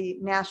do with the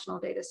national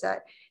data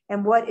set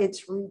and what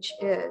its reach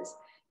is.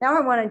 Now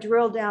I want to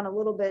drill down a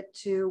little bit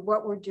to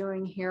what we're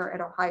doing here at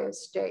Ohio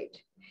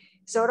State.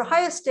 So at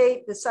Ohio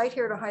State, the site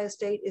here at Ohio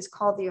State is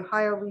called the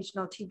Ohio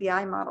Regional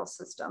TBI Model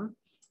System.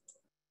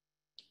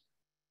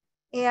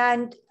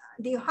 And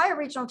the Ohio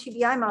Regional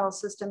TBI Model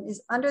System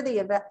is under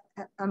the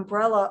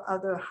umbrella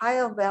of the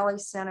Ohio Valley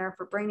Center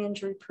for Brain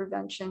Injury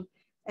Prevention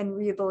and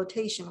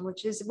Rehabilitation,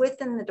 which is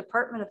within the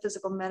Department of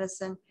Physical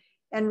Medicine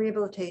and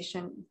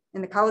Rehabilitation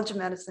in the College of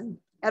Medicine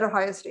at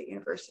Ohio State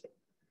University.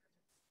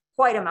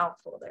 Quite a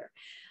mouthful there.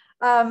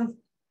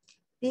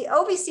 The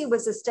OVC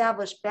was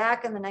established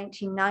back in the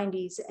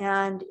 1990s,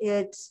 and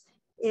it's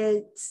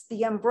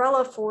the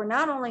umbrella for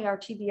not only our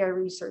TBI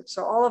research,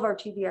 so all of our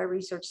TBI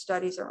research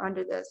studies are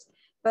under this,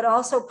 but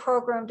also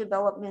program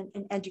development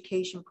and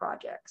education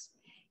projects.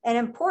 And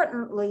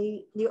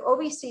importantly, the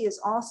OVC is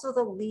also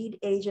the lead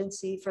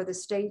agency for the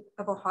state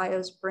of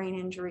Ohio's brain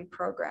injury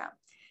program.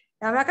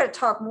 Now, I'm not going to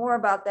talk more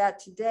about that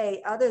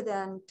today, other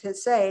than to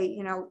say,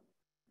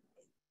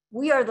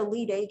 we are the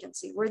lead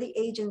agency. We're the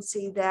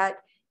agency that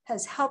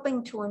is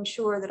helping to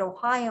ensure that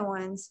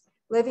Ohioans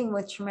living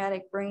with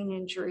traumatic brain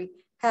injury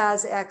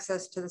has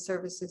access to the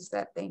services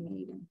that they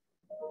need. And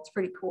it's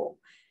pretty cool.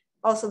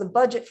 Also, the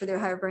budget for the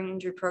Ohio Brain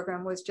Injury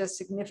Program was just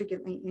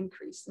significantly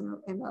increased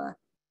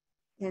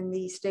in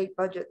the state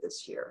budget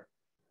this year.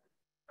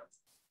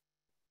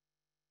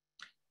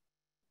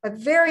 A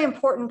very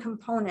important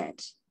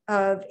component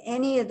of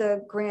any of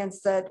the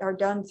grants that are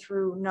done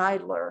through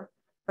NIDLR,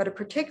 but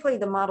particularly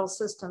the Model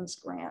Systems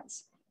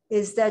grants,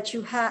 is that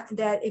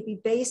it be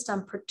based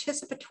on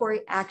participatory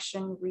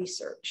action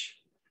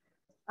research,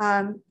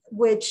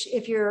 which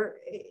if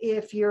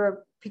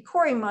you're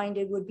PCORI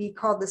minded would be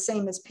called the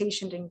same as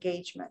patient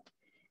engagement.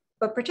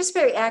 But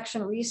participatory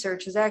action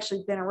research has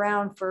actually been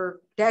around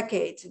for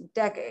decades and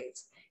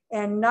decades.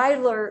 And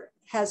NIDLR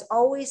has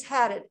always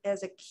had it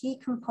as a key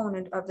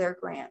component of their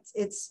grants.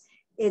 It's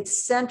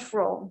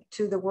central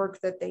to the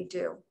work that they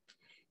do.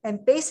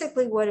 And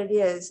basically what it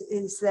is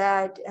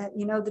that,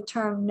 the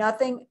term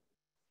nothing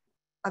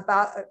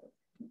about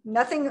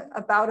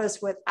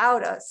us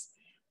without us,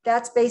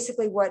 that's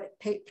basically what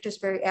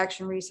participatory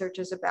action research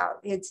is about.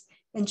 It's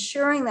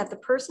ensuring that the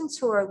persons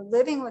who are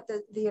living with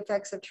the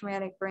effects of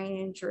traumatic brain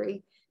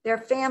injury, their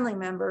family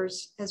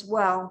members as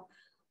well,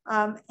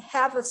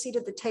 have a seat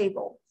at the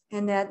table,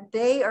 and that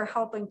they are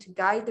helping to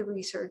guide the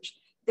research.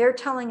 They're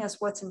telling us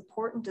what's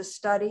important to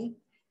study,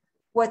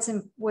 what's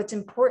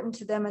important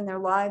to them in their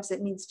lives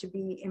that needs to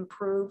be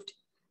improved.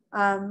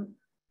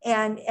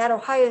 And at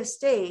Ohio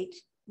State,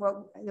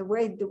 the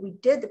way that we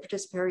did the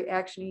participatory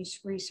action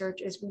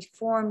research is we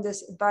formed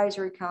this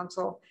advisory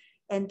council,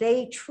 and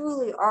they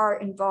truly are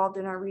involved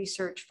in our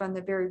research from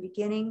the very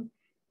beginning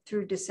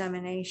through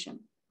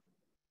dissemination.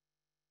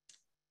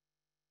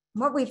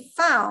 What we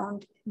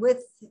found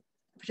with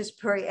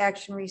participatory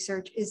action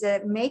research is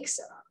that it makes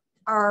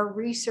our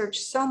research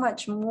so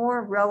much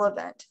more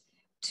relevant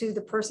to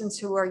the persons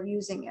who are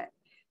using it.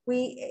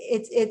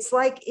 It's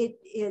like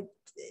it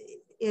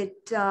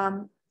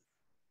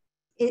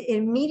it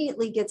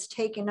immediately gets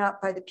taken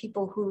up by the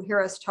people who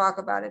hear us talk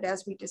about it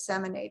as we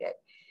disseminate it,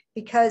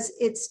 because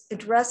it's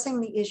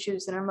addressing the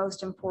issues that are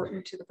most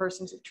important to the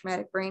persons with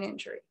traumatic brain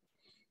injury.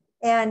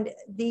 And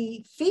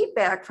the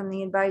feedback from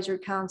the advisory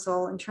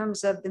council in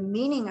terms of the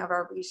meaning of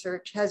our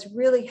research has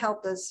really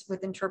helped us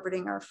with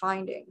interpreting our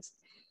findings.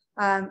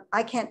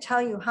 I can't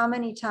tell you how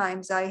many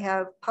times I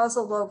have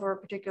puzzled over a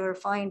particular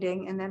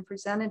finding and then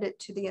presented it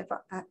to the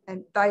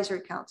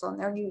advisory council, and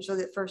they're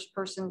usually the first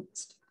person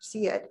to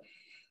see it.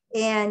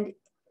 And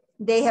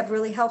they have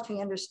really helped me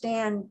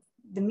understand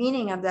the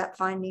meaning of that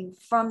finding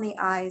from the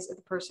eyes of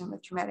the person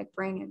with traumatic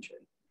brain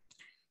injury.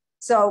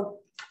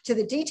 So to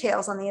the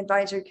details on the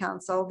advisory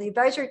council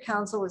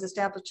was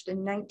established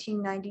in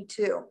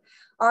 1992.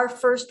 Our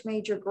first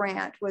major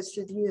grant was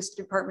through the U.S.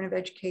 Department of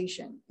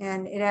Education,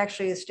 and it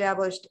actually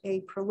established a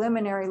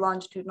preliminary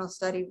longitudinal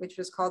study, which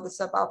was called the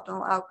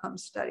Suboptimal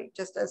Outcomes Study,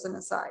 just as an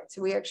aside.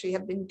 So we actually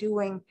have been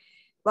doing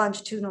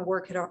longitudinal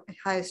work at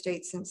Ohio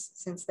State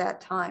since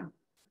that time.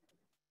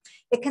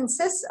 It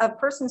consists of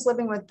persons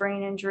living with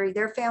brain injury,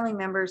 their family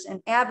members,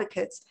 and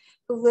advocates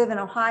who live in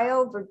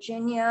Ohio,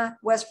 Virginia,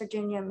 West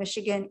Virginia,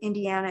 Michigan,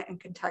 Indiana, and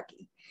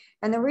Kentucky.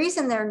 And the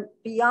reason they're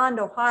beyond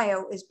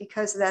Ohio is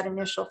because of that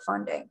initial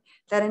funding.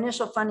 That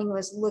initial funding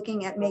was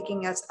looking at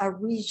making us a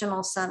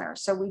regional center.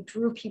 So we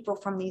drew people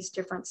from these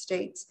different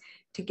states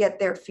to get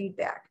their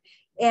feedback.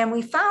 And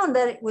we found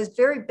that it was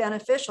very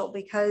beneficial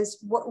because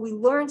what we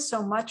learned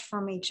so much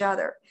from each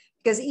other,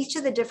 because each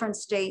of the different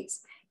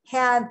states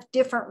have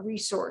different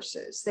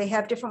resources. They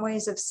have different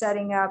ways of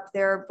setting up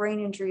their brain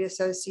injury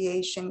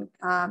association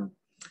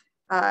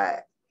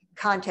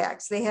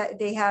contacts.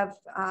 They have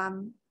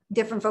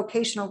different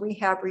vocational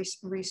rehab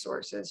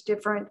resources,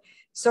 different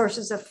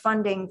sources of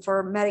funding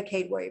for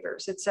Medicaid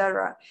waivers, et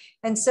cetera.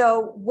 And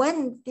so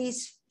when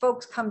these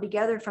folks come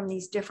together from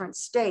these different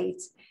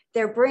states,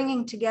 they're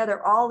bringing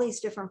together all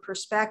these different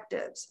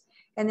perspectives.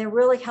 And they're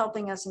really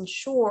helping us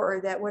ensure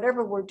that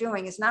whatever we're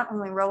doing is not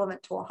only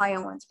relevant to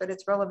Ohioans, but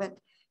it's relevant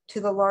to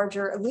the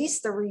larger, at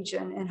least the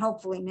region, and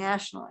hopefully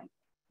nationally.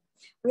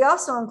 We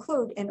also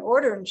include, in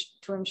order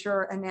to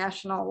ensure a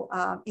national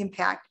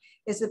impact,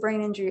 is the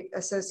Brain Injury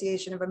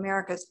Association of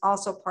America is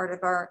also part of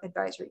our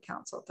advisory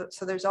council.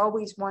 So there's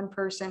always one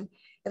person,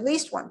 at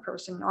least one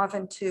person,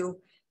 often two,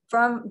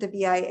 from the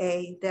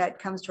BIA that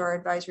comes to our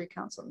advisory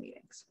council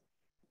meetings.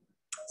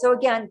 So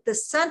again, the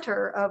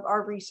center of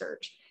our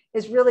research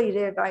is really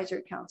the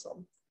advisory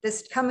council.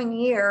 This coming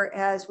year,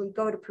 as we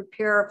go to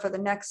prepare for the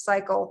next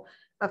cycle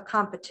of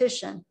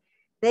competition,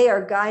 they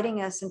are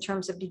guiding us in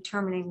terms of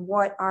determining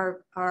what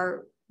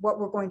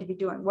we're going to be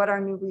doing, what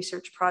our new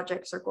research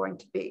projects are going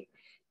to be.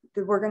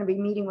 We're going to be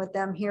meeting with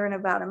them here in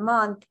about a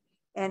month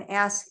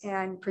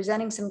and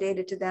presenting some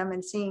data to them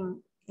and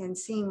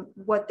seeing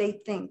what they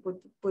think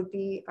would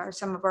be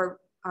some of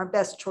our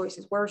best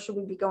choices. Where should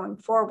we be going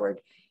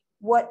forward?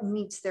 What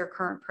meets their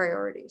current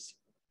priorities?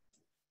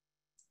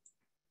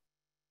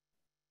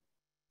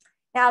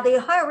 Now, the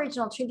Ohio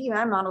Regional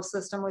TBI Model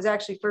System was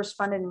actually first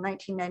funded in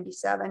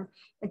 1997.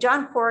 And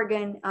John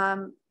Corrigan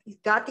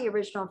got the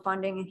original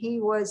funding, and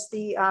he was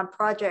the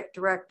project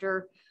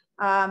director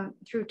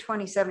through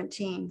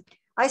 2017.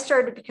 I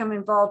started to become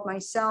involved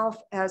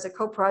myself as a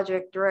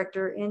co-project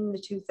director in the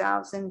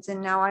 2000s, and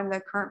now I'm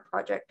the current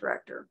project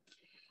director.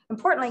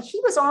 Importantly, he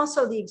was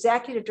also the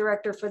executive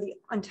director for the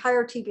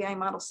entire TBI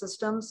Model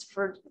Systems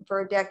for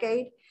a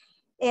decade.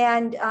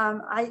 And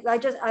I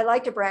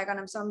like to brag on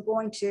him, so I'm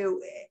going to.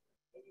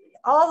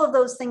 All of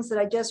those things that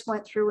I just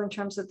went through in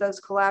terms of those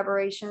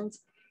collaborations,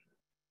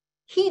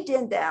 he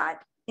did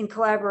that in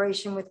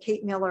collaboration with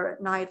Kate Miller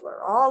at Neidler.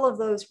 All of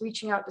those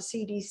reaching out to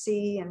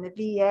CDC and the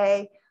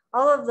VA,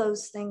 all of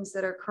those things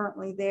that are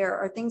currently there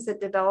are things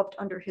that developed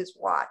under his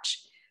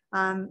watch.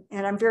 And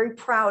I'm very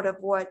proud of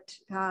what,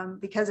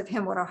 because of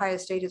him, what Ohio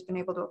State has been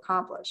able to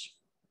accomplish.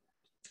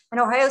 In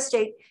Ohio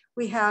State,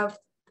 we have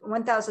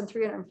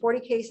 1,340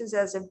 cases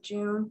as of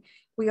June.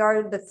 We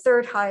are the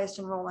third highest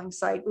enrolling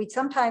site. We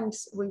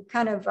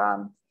kind of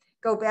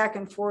go back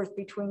and forth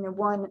between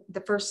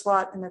the first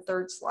slot and the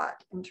third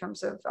slot in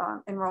terms of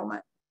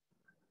enrollment.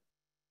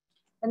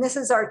 And this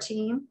is our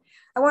team.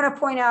 I want to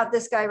point out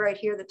this guy right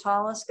here, the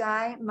tallest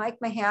guy. Mike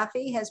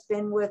Mahaffey has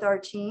been with our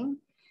team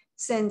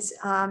since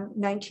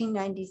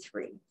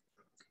 1993.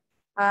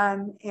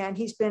 And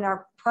he's been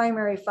our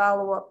primary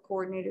follow-up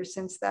coordinator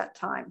since that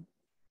time.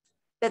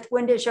 Beth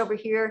Windish over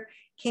here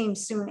came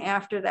soon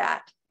after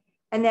that.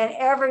 And then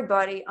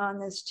everybody on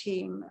this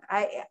team,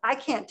 I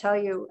can't tell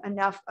you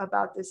enough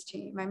about this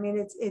team. I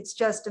mean, it's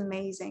just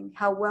amazing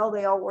how well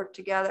they all work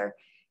together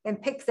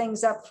and pick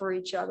things up for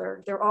each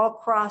other. They're all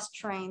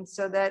cross-trained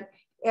so that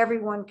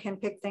everyone can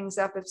pick things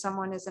up if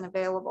someone isn't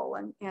available,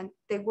 and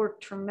they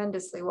work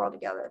tremendously well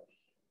together.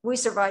 We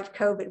survived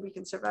COVID, we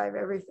can survive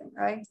everything,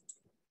 right?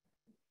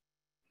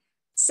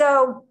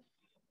 So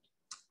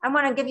I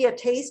want to give you a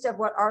taste of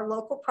what our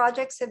local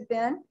projects have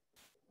been.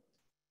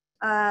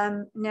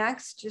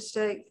 Next, just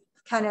to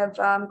kind of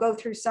go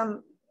through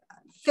some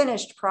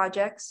finished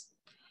projects.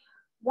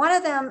 One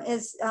of them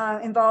is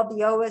involved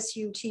the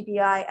OSU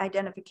TBI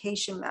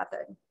identification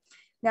method.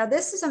 Now,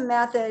 this is a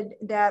method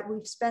that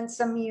we've spent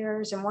some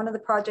years, and one of the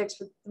projects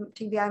with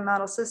TBI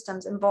Model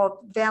Systems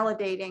involved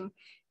validating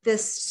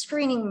this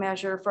screening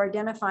measure for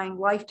identifying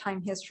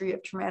lifetime history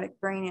of traumatic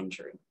brain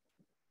injury.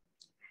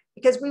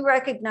 Because we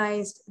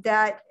recognized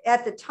that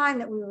at the time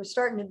that we were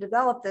starting to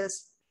develop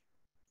this,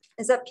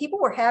 is that people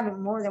were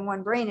having more than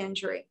one brain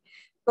injury,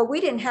 but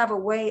we didn't have a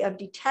way of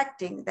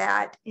detecting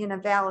that in a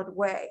valid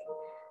way.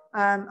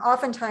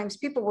 Oftentimes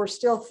people were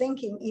still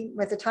thinking, even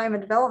at the time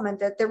of development,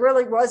 that there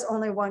really was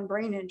only one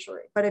brain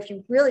injury. But if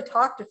you really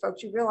talk to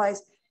folks, you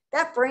realize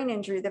that brain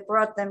injury that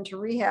brought them to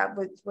rehab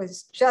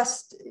was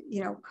just,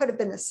 could have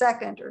been the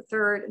second or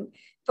third. And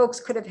folks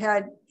could have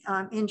had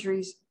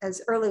injuries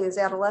as early as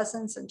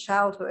adolescence and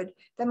childhood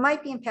that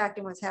might be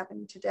impacting what's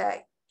happening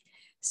today.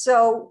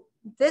 So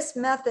this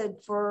method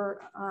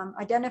for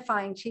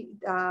identifying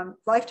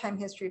lifetime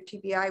history of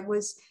TBI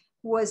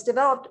was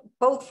developed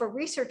both for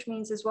research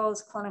means as well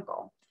as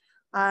clinical.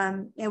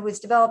 It was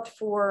developed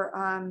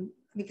for,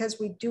 because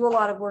we do a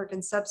lot of work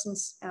in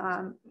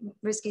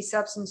risky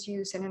substance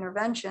use and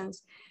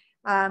interventions,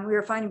 we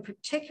were finding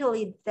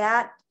particularly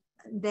that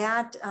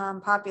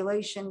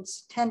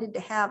populations tended to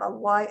have a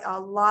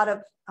lot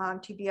of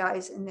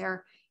TBIs in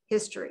their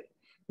history.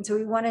 And so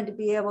we wanted to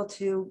be able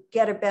to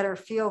get a better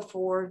feel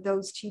for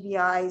those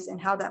TBIs and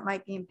how that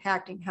might be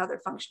impacting how they're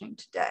functioning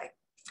today.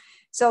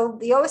 So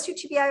the OSU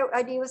TBI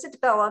ID was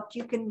developed.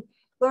 You can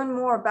learn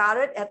more about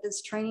it at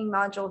this training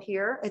module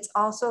here. It's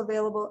also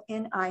available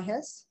in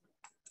IHIS.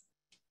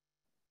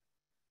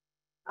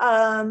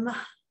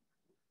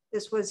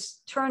 This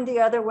was turned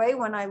the other way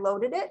when I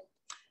loaded it.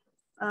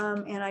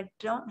 And I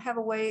don't have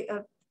a way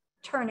of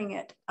turning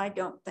it, I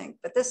don't think.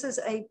 But this is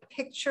a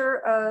picture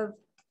of,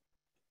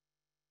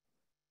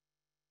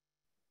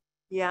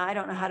 yeah, I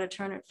don't know how to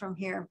turn it from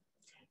here.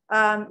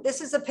 This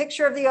is a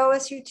picture of the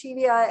OSU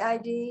TBI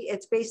ID.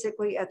 It's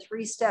basically a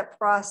three-step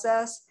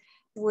process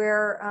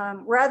where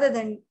rather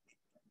than,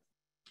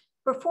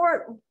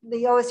 before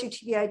the OSU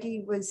TBI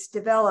ID was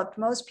developed,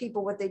 most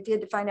people, what they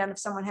did to find out if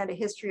someone had a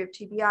history of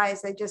TBI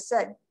is they just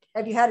said,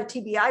 have you had a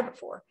TBI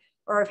before?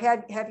 Or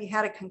have you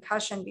had a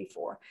concussion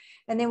before?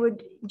 And they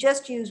would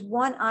just use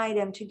one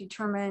item to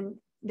determine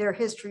their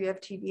history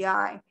of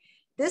TBI.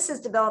 This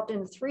is developed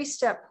in a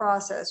three-step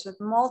process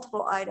with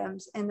multiple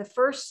items. And the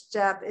first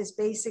step is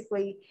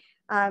basically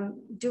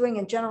doing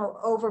a general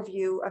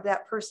overview of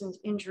that person's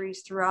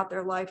injuries throughout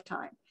their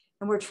lifetime.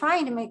 And we're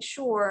trying to make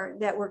sure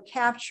that we're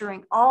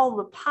capturing all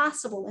the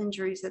possible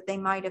injuries that they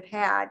might have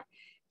had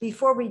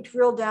before we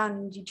drill down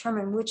and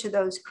determine which of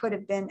those could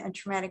have been a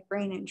traumatic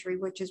brain injury,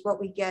 which is what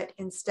we get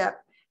in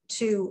step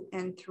 2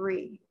 and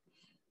 3.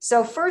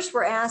 So first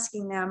we're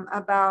asking them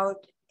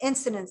about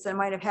incidents that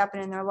might have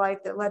happened in their life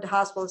that led to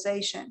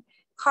hospitalization,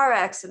 car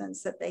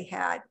accidents that they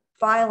had,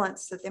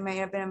 violence that they may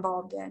have been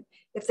involved in,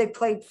 if they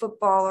played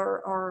football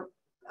or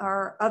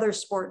other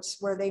sports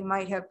where they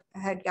might have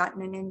had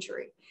gotten an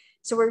injury.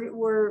 So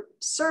we're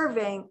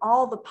surveying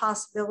all the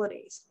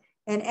possibilities.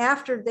 And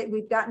after that,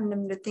 we've gotten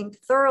them to think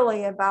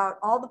thoroughly about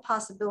all the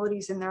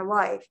possibilities in their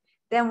life.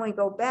 Then we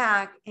go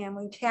back and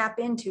we tap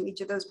into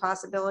each of those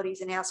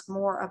possibilities and ask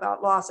more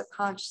about loss of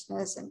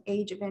consciousness and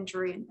age of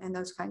injury and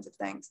those kinds of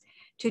things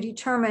to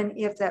determine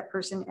if that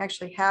person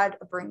actually had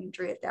a brain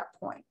injury at that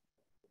point.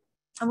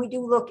 And we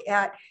do look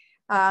at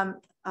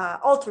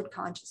altered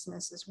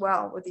consciousness as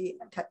well with the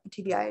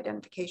TBI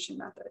identification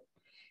method.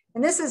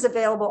 And this is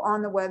available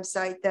on the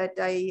website that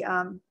I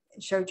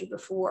showed you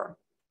before.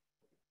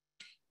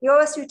 The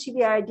OSU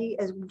TBI ID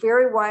is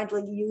very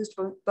widely used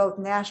both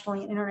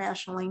nationally and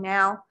internationally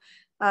now.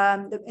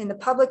 In the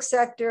public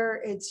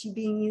sector, it's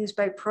being used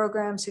by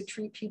programs who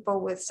treat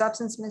people with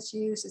substance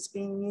misuse. It's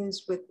being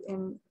used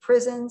in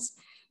prisons.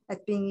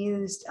 It's being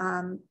used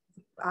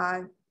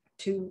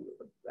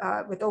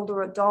with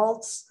older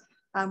adults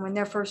when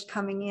they're first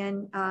coming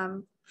in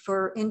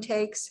for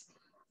intakes.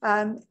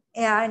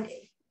 And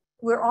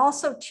we're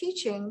also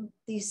teaching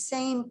these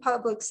same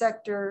public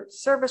sector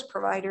service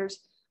providers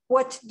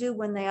what to do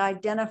when they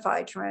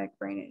identify traumatic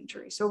brain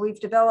injury. So we've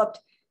developed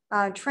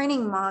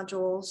training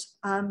modules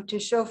to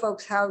show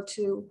folks how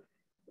to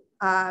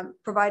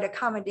provide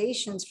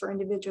accommodations for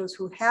individuals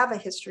who have a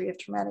history of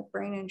traumatic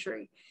brain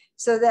injury,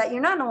 so that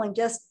you're not only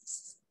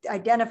just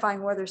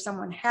identifying whether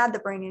someone had the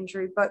brain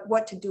injury, but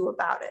what to do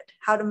about it,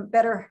 how to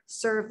better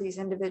serve these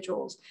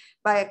individuals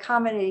by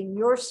accommodating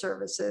your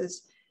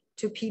services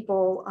to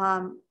people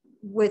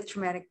with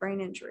traumatic brain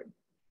injury.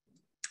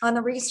 On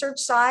the research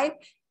side,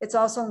 it's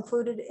also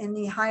included in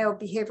the Ohio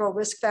Behavioral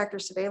Risk Factor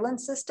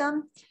Surveillance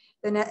System,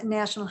 the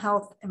National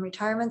Health and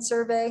Retirement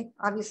Survey,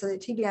 obviously the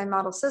TBI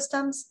Model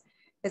Systems.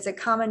 It's a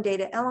common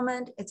data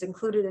element. It's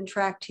included in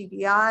Track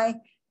TBI,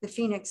 the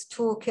Phoenix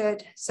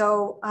Toolkit.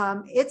 So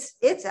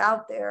it's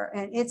out there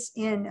and it's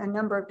in a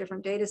number of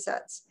different data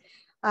sets.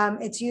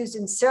 It's used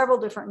in several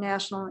different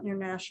national and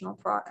international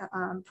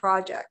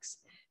projects.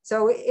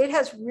 So it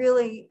has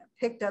really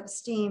picked up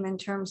steam in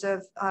terms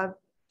of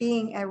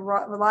being a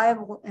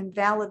reliable and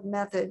valid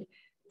method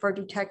for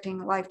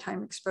detecting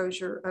lifetime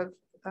exposure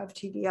of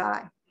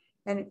TBI.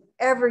 And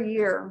every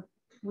year,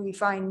 we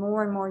find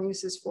more and more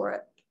uses for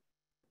it.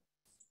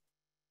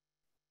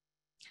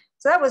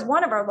 So that was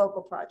one of our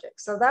local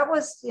projects. So that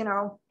was, you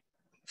know,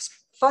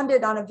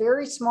 funded on a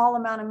very small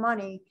amount of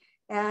money,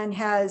 and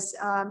has,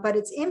 but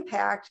its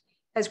impact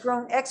has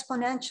grown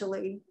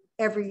exponentially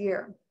every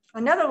year.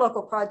 Another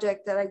local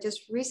project that I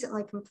just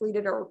recently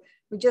completed, or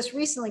we just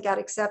recently got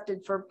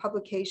accepted for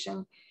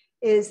publication,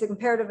 is the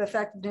comparative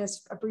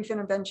effectiveness of brief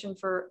intervention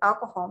for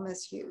alcohol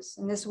misuse.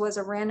 And this was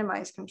a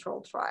randomized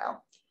controlled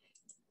trial.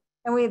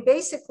 And we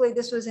basically,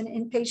 this was an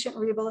inpatient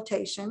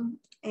rehabilitation,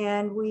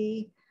 and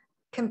we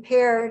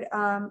compared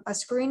a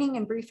screening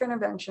and brief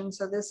intervention.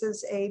 So this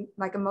is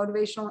like a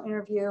motivational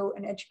interview,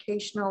 an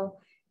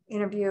educational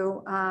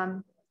interview,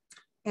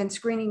 and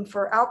screening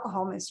for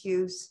alcohol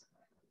misuse,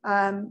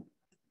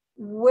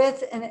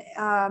 with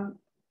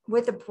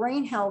a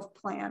brain health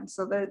plan.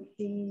 So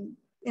the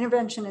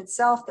intervention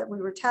itself that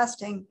we were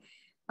testing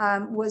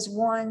was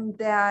one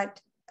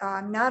that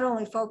not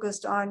only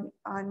focused on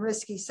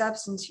risky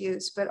substance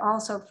use, but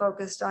also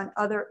focused on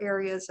other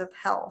areas of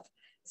health,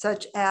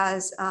 such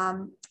as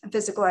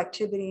physical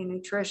activity and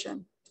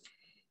nutrition.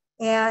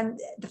 And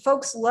the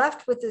folks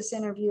left with this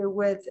interview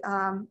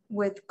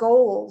with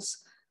goals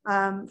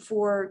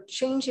for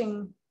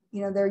changing,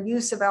 you know, their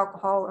use of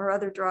alcohol or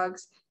other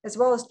drugs, as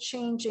well as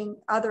changing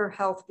other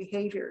health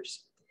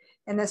behaviors.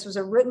 And this was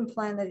a written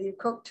plan that he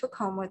took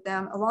home with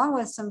them, along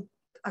with some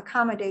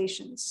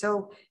accommodations,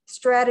 so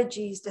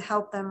strategies to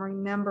help them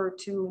remember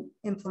to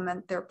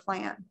implement their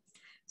plan.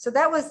 So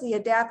that was the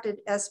adapted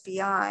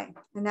SBI,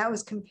 and that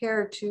was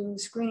compared to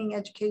screening,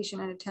 education,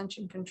 and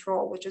attention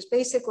control, which is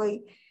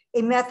basically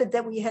a method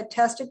that we had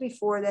tested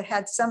before that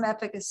had some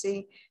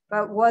efficacy,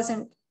 but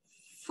wasn't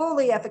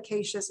fully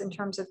efficacious in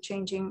terms of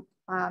changing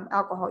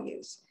alcohol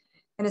use.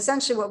 And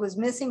essentially what was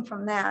missing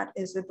from that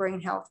is the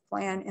brain health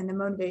plan and the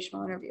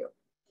motivational interview.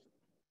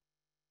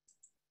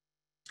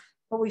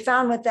 What we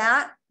found with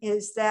that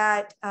is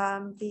that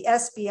the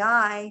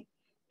SBI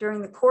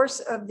during the course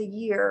of the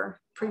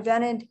year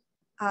prevented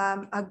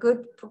a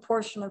good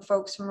proportion of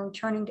folks from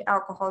returning to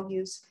alcohol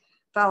use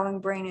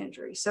following brain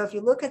injury. So if you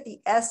look at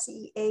the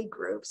SEA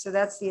group, so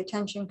that's the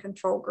attention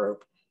control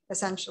group,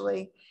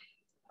 essentially,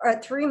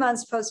 at 3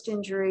 months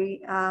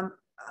post-injury,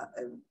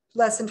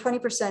 less than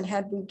 20%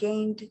 had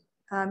regained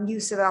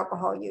use of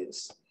alcohol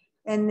use.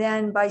 And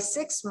then by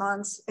 6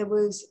 months, it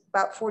was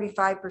about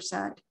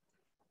 45%.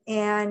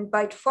 And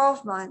by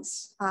 12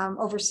 months,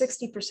 over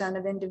 60%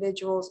 of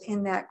individuals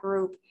in that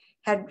group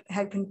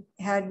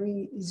had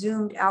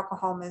resumed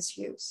alcohol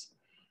misuse.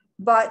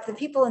 But the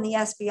people in the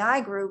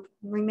SBI group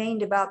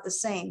remained about the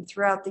same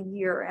throughout the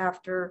year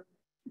after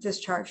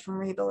discharge from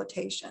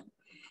rehabilitation.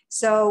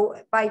 So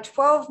by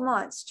 12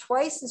 months,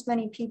 twice as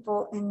many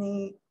people in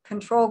the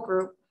control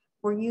group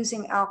were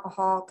using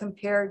alcohol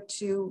compared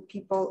to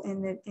people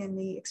in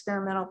the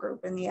experimental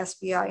group in the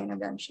SBI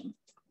intervention.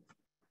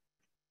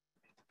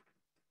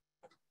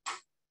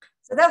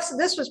 So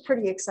this was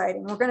pretty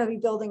exciting. We're going to be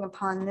building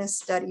upon this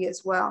study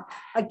as well.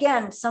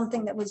 Again,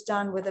 something that was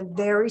done with a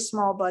very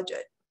small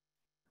budget.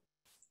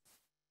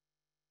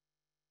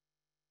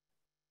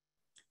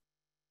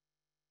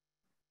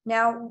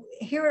 Now,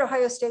 here at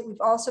Ohio State,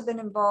 we've also been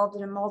involved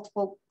in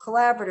multiple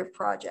collaborative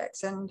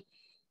projects.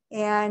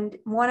 And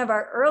one of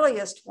our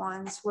earliest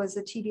ones was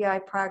the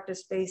TBI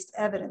practice-based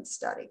evidence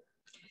study.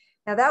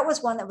 Now, that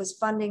was one that was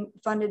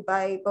funded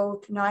by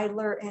both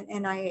NIDLR and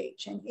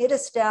NIH, and it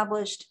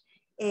established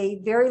a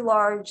very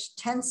large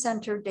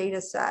 10-center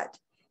data set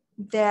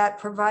that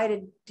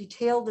provided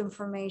detailed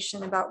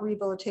information about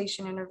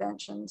rehabilitation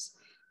interventions.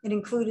 It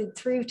included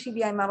 3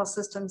 TBI Model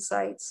Systems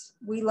sites.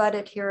 We led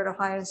it here at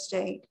Ohio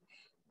State.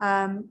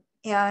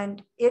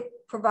 And it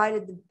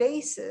provided the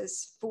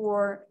basis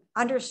for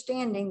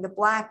understanding the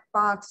black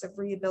box of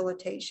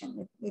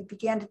rehabilitation. It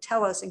began to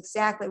tell us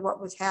exactly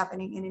what was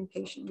happening in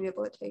inpatient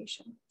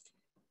rehabilitation.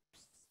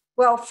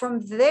 Well,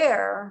 from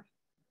there,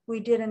 we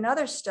did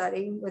another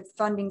study with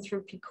funding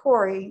through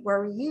PCORI,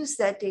 where we used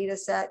that data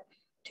set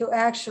to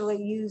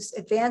actually use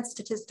advanced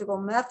statistical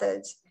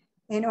methods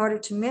in order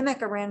to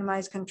mimic a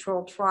randomized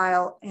controlled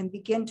trial and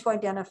begin to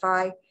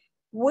identify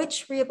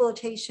which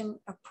rehabilitation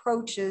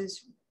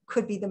approaches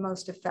could be the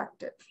most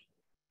effective.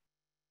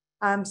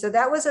 So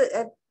that was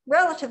a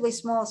relatively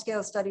small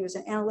scale study. It was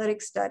an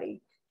analytic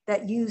study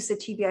that used the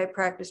TBI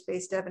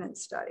practice-based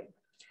evidence study.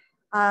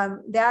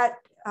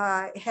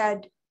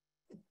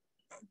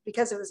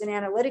 Because it was an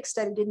analytic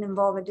study, didn't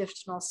involve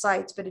additional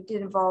sites, but it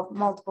did involve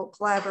multiple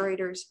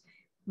collaborators,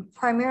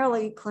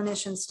 primarily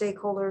clinicians,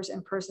 stakeholders,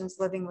 and persons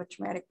living with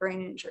traumatic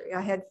brain injury.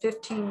 I had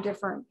 15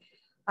 different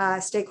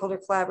stakeholder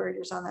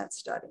collaborators on that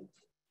study.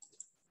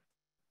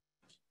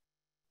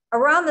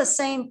 Around the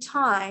same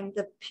time,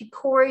 the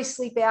PCORI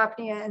sleep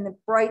apnea and the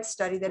BRIGHT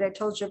study that I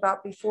told you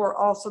about before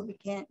also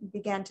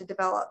began to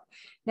develop.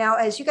 Now,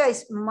 as you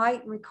guys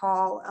might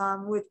recall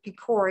with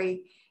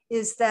PCORI,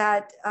 is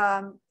that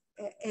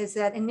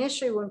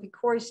initially when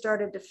PCORI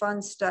started to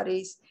fund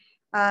studies,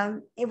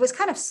 it was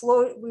kind of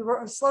slow. We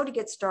were slow to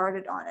get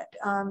started on it.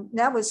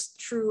 That was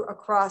true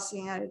across the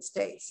United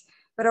States.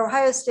 But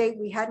Ohio State,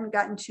 we hadn't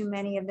gotten too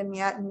many of them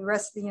yet, and the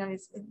rest of the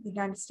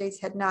United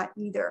States had not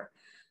either.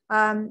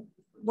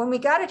 When we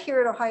got it here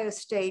at Ohio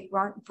State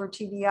for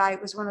TBI,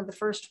 it was one of the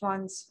first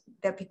ones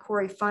that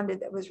PCORI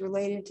funded that was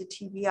related to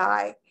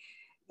TBI.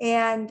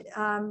 And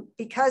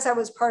because I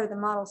was part of the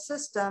model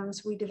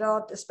systems, we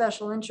developed a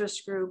special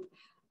interest group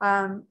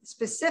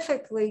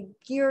specifically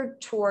geared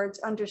towards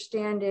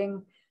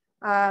understanding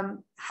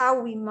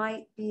how we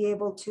might be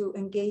able to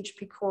engage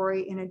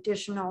PCORI in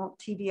additional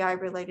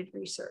TBI-related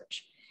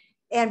research.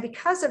 And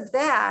because of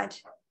that,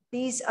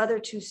 these other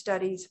two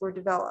studies were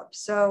developed.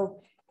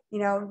 So, you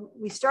know,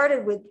 we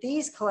started with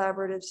these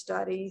collaborative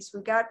studies,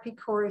 we got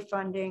PCORI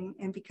funding,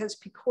 and because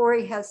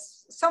PCORI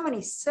has so many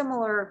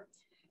similar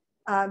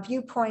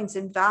viewpoints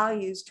and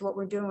values to what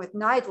we're doing with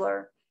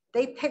NIDLR,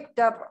 they picked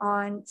up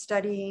on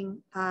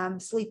studying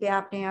sleep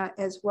apnea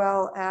as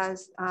well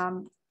as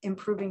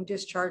improving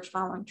discharge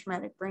following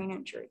traumatic brain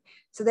injury.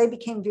 So they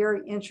became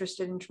very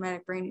interested in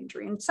traumatic brain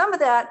injury. And some of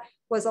that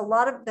was a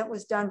lot of that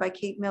was done by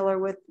Kate Miller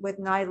with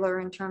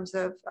NIDLR in terms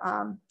of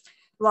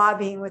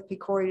lobbying with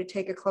PCORI to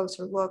take a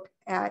closer look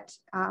at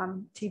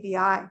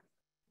TBI.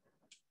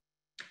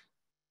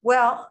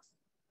 Well,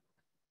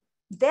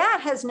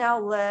 that has now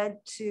led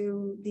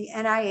to the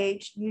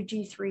NIH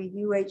UG3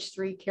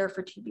 UH3 Care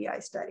for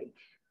TBI study.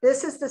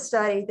 This is the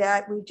study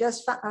that we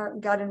just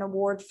got an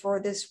award for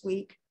this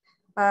week.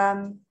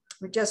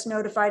 We're just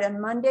notified on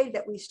Monday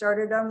that we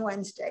started on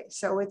Wednesday.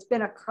 So it's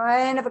been a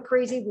kind of a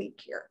crazy week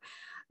here.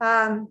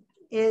 But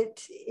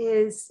it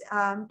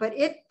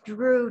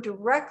drew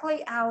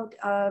directly out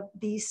of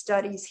these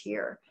studies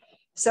here.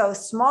 So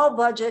small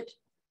budget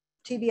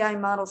TBI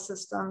model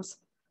systems,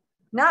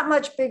 not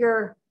much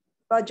bigger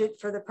budget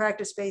for the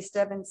practice-based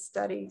evidence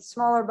study,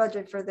 smaller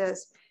budget for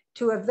this,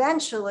 to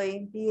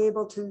eventually be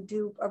able to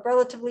do a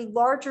relatively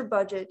larger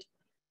budget,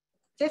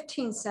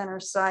 15 center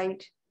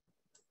site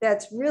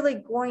that's really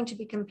going to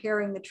be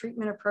comparing the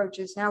treatment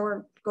approaches. Now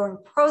we're going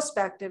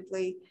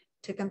prospectively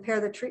to compare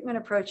the treatment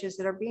approaches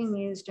that are being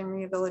used in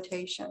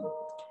rehabilitation.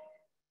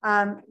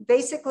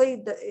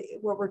 Basically,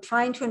 what we're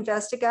trying to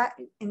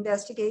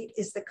investigate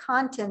is the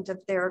content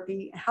of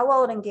therapy, how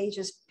well it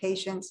engages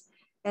patients,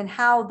 and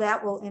how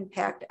that will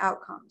impact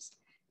outcomes.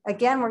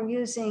 Again, we're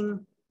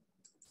using,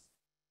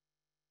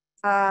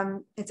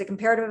 it's a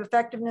comparative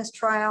effectiveness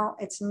trial.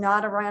 It's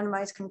not a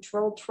randomized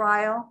controlled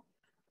trial,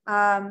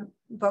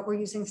 but we're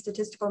using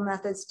statistical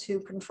methods to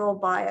control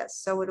bias.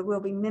 So it will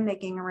be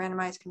mimicking a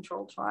randomized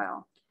controlled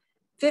trial.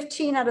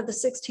 15 out of the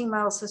 16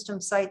 model system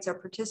sites are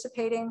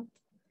participating.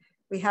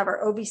 We have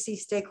our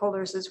OBC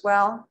stakeholders as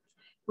well.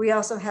 We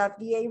also have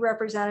VA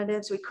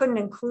representatives. We couldn't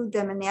include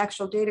them in the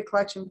actual data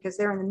collection because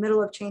they're in the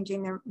middle of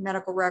changing their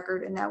medical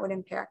record and that would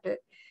impact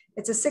it.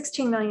 It's a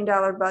 $16 million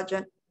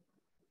budget.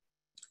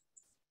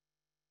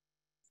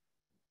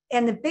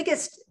 And the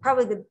biggest,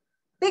 probably the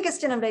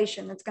biggest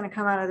innovation that's going to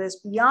come out of this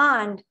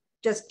beyond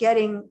just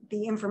getting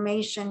the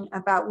information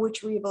about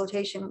which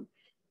rehabilitation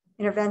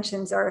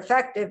interventions are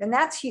effective, and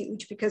that's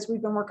huge because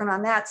we've been working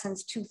on that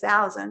since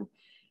 2000,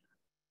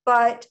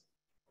 but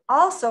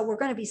also, we're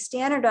going to be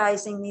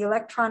standardizing the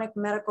electronic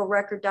medical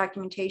record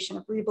documentation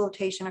of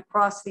rehabilitation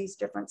across these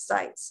different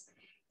sites.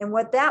 And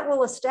what that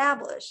will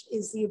establish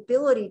is the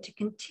ability to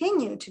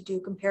continue to do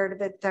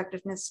comparative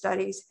effectiveness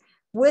studies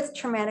with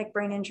traumatic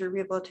brain injury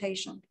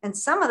rehabilitation. And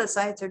some of the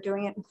sites are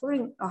doing it,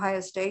 including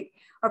Ohio State,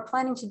 are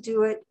planning to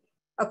do it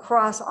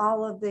across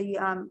all of the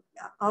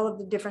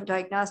different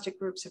diagnostic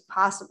groups if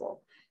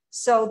possible.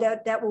 So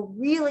that will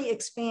really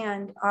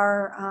expand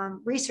our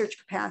research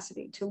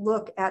capacity to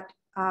look at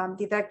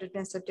the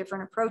effectiveness of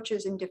different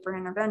approaches and different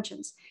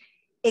interventions.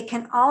 It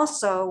can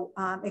also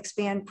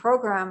expand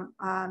program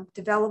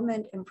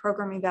development and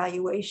program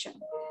evaluation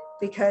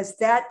because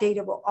that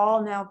data will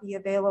all now be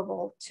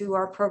available to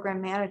our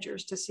program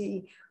managers to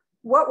see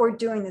what we're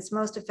doing that's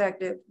most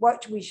effective,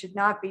 what we should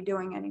not be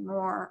doing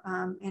anymore,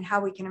 and how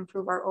we can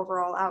improve our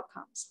overall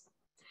outcomes.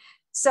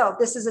 So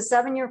this is a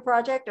 7-year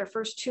project. Our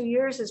first 2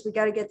 years is we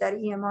got to get that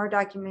EMR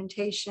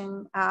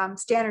documentation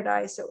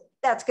standardized. So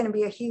that's going to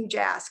be a huge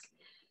ask.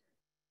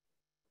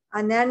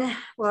 And then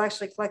we'll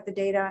actually collect the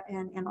data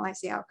and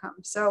analyze the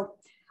outcomes. So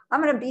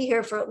I'm going to be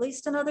here for at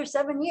least another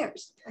 7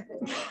 years, I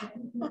think.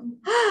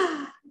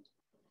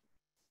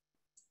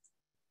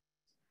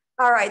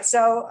 All right,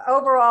 so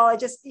overall,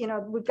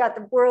 we've got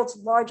the world's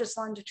largest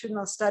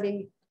longitudinal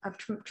study of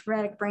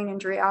traumatic brain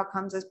injury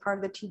outcomes as part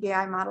of the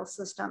TBI model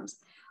systems.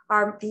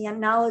 The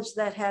knowledge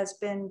that has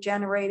been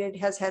generated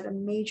has had a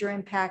major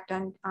impact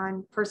on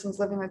persons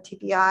living with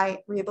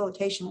TBI,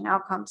 rehabilitation and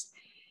outcomes.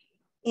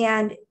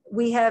 And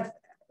we have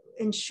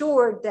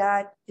ensured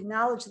that the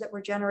knowledge that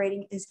we're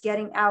generating is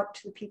getting out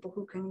to the people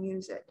who can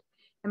use it.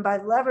 And by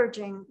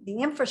leveraging the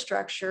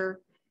infrastructure,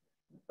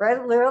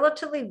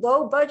 relatively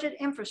low budget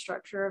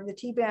infrastructure of the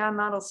TBI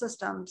model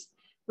systems,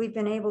 we've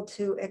been able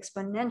to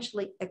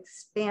exponentially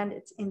expand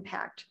its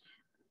impact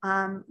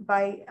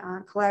by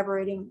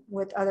collaborating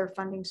with other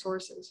funding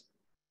sources.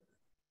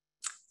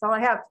 That's all I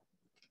have.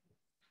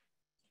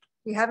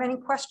 Do you have any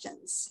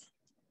questions?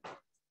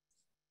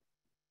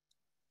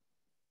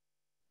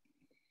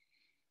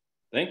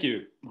 Thank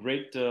you.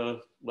 Great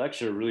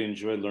lecture. Really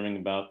enjoyed learning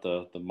about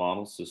the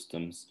model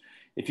systems.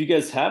 If you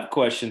guys have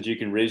questions, you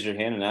can raise your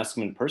hand and ask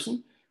them in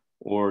person,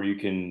 or you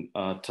can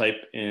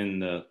type in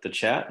the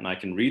chat and I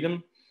can read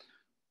them.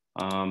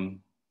 Let's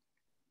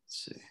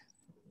see.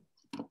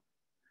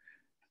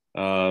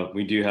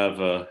 We do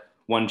have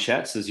one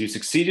chat says, you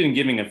succeeded in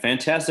giving a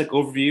fantastic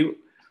overview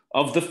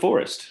of the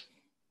forest.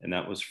 And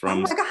that was from...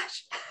 Oh my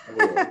gosh.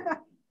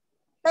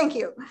 Thank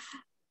you.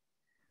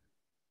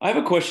 I have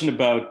a question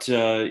about,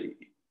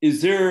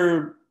 is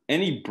there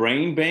any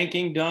brain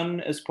banking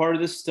done as part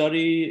of this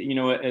study? You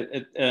know,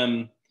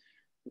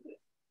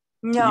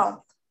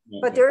 no,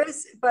 but there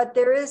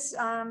is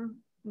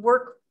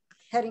work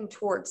heading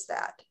towards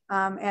that.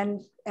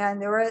 And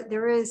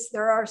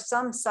there are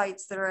some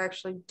sites that are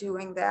actually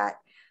doing that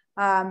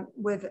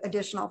with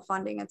additional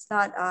funding. It's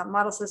not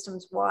model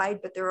systems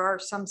wide, but there are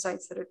some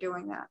sites that are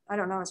doing that. I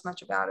don't know as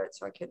much about it,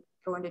 so I could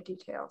go into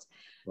details,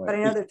 right. But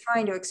I know they're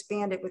trying to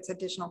expand it with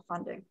additional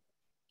funding.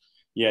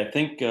 Yeah, I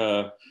think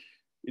in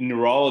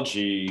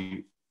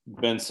neurology,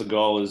 Ben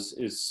Segal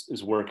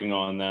is working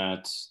on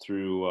that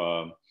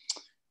through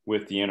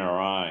with the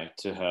NRI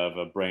to have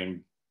a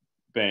brain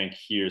bank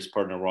here as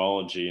part of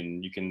neurology,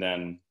 and you can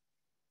then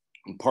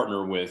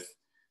partner with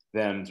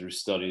them through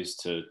studies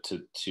to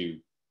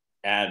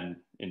add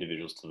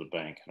individuals to the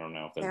bank. I don't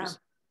know if that was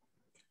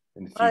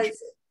in the future.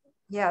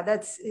 Yeah,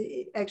 that's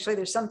actually,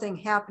 there's something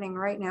happening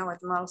right now with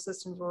the model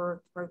systems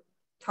where we're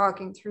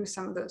talking through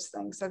some of those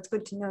things. So it's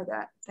good to know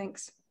that.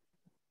 Thanks.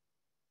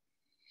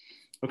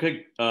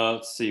 Okay,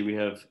 let's see. We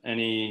have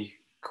any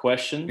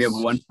questions? We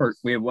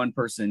have one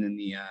person in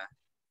the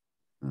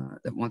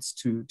that wants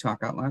to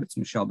talk out loud. It's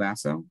Michelle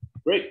Basso.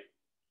 Great.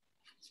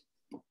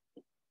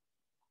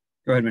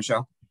 Go ahead,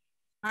 Michelle.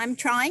 I'm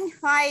trying.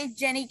 Hi,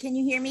 Jenny. Can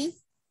you hear me?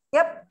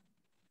 Yep.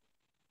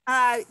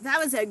 That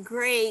was a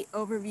great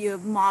overview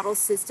of model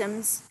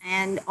systems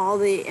and all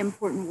the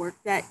important work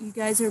that you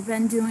guys have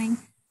been doing.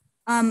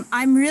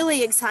 I'm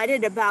really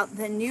excited about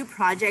the new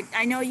project.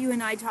 I know you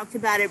and I talked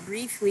about it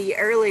briefly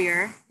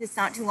earlier, just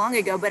not too long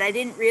ago, but I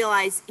didn't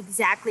realize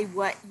exactly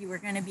what you were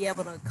going to be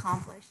able to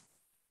accomplish.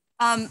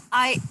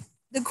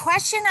 The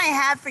question I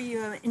have for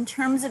you in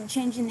terms of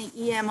changing the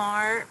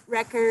EMR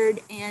record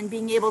and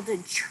being able to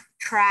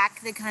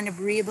track the kind of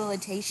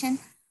rehabilitation,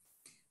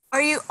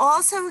 are you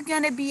also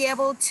going to be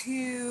able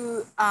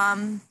to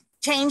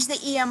change the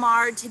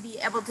EMR to be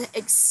able to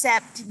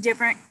accept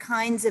different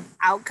kinds of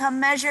outcome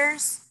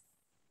measures?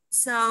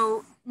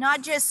 So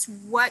not just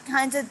what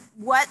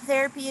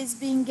therapy is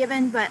being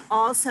given, but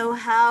also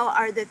how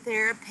are the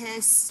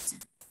therapists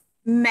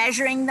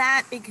measuring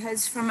that?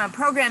 Because from a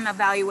program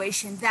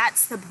evaluation,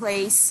 that's the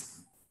place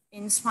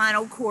in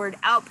spinal cord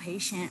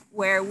outpatient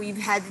where we've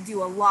had to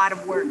do a lot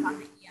of work on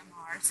the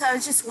EMR. So I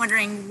was just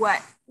wondering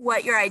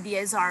what your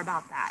ideas are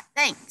about that.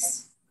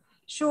 Thanks.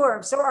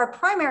 Sure. So our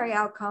primary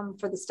outcome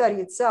for the study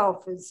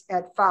itself is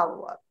at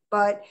follow-up,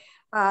 but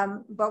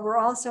we're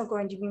also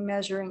going to be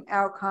measuring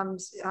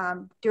outcomes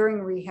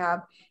during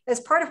rehab as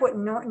part of what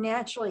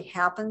naturally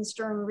happens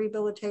during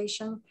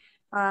rehabilitation,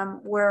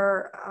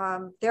 where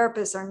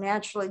therapists are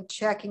naturally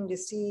checking to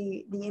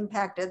see the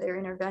impact of their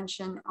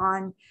intervention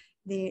on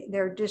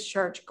their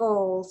discharge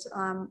goals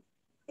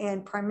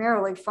and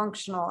primarily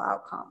functional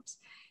outcomes.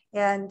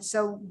 And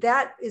so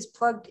that is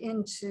plugged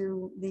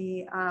into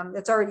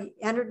that's already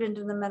entered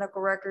into the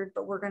medical record,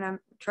 but we're going to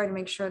try to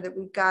make sure that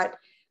we've got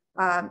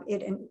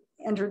it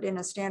entered in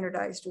a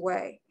standardized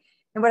way.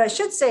 And what I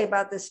should say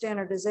about the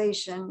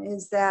standardization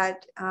is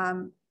that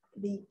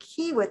the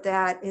key with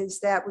that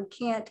is that we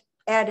can't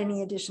add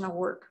any additional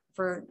work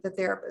for the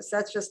therapist.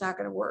 That's just not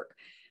going to work.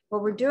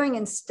 What we're doing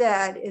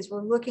instead is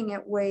we're looking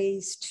at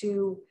ways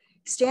to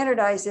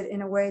standardize it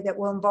in a way that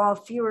will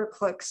involve fewer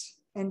clicks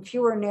and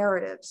fewer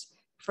narratives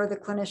for the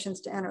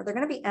clinicians to enter. They're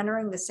going to be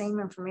entering the same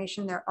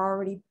information they're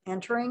already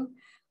entering,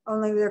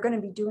 only they're going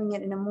to be doing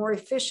it in a more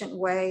efficient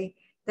way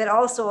that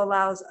also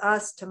allows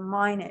us to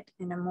mine it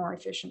in a more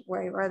efficient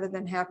way rather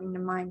than having to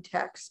mine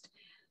text.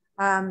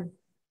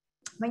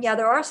 But yeah,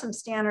 there are some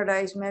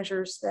standardized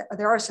measures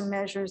there are some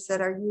measures that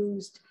are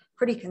used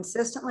pretty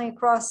consistently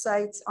across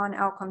sites on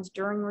outcomes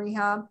during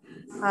rehab.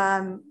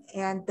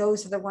 And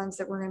those are the ones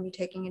that we're going to be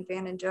taking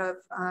advantage of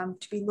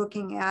to be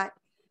looking at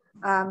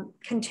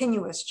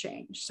continuous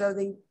change. So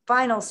the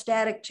final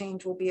static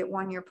change will be at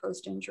 1 year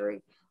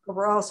post-injury, but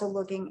we're also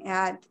looking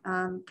at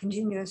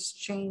continuous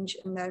change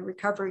in the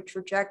recovery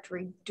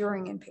trajectory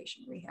during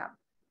inpatient rehab.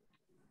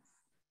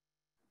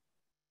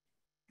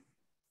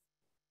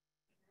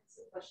 That's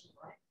a question.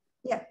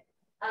 Yeah.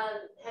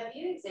 Have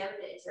you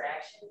examined the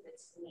interaction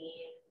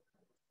between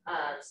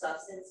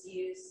substance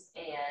use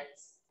and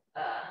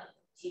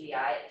TBI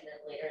and then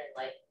later in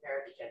life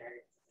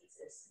neurodegenerative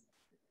diseases?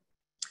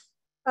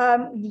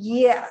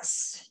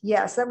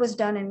 Yes, that was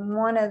done in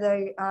one of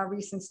the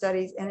recent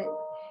studies, and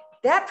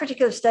that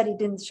particular study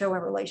didn't show a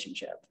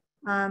relationship.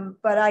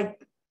 But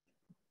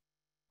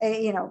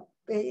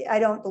I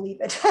don't believe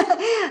it.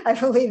 I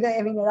believe that,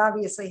 I mean, it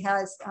obviously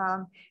has,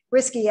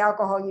 risky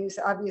alcohol use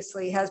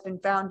obviously has been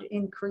found to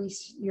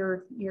increase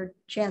your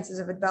chances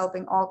of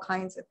developing all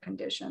kinds of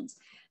conditions.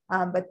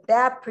 But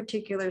that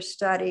particular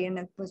study, and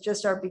it was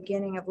just our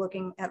beginning of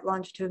looking at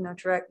longitudinal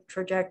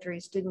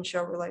trajectories, didn't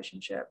show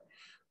relationship.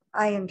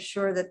 I am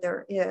sure that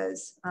there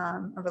is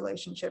a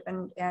relationship,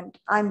 and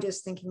I'm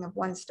just thinking of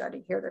one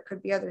study here. There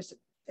could be others that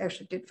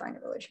actually did find a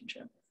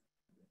relationship.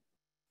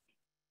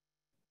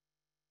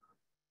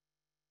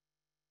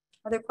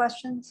 Other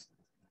questions?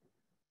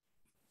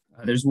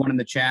 There's one in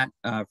the chat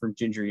from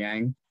Ginger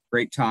Yang.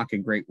 Great talk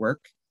and great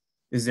work.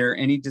 Is there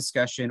any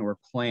discussion or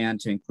plan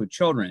to include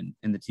children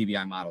in the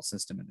TBI model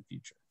system in the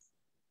future?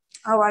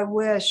 Oh, I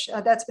wish.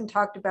 That's been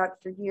talked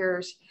about for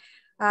years.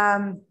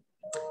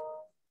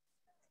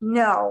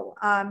 No,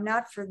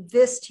 not for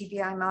this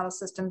TBI model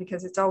system,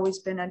 because it's always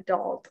been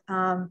adult.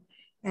 And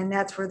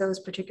that's where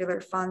those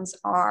particular funds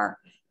are.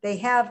 They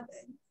have,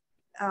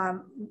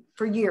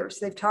 for years,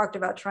 they've talked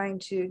about trying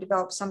to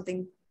develop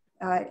something,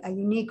 a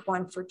unique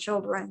one for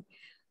children.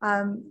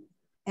 And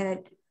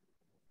it,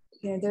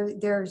 you know,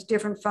 there's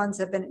different funds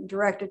that have been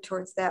directed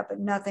towards that, but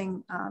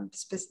nothing,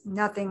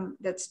 nothing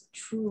that's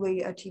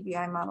truly a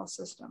TBI model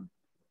system.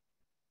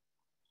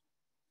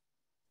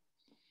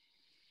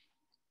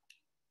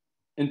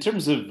 In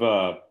terms of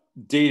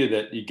data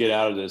that you get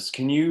out of this,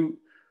 can you,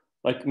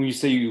 like when you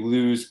say you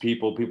lose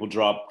people, people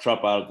drop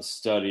out of the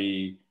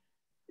study,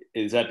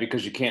 is that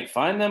because you can't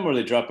find them, or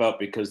they drop out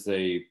because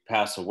they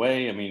pass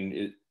away? I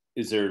mean,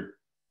 do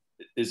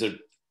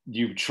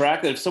you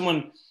track that? If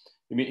someone,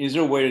 I mean, is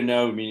there a way to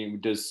know, I mean,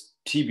 does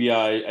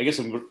TBI, I guess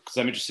because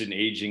I'm interested in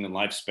aging and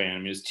lifespan, I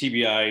mean, does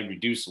TBI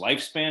reduce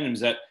lifespan? And is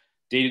that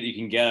data that you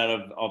can get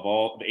out of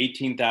all the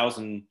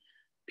 18,000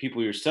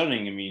 people you're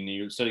studying? I mean,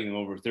 you're studying them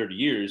over 30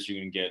 years, you're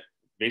going to get,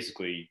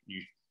 basically,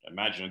 you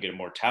imagine you'll get a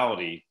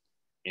mortality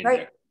in right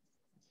there.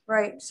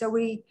 Right. So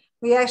we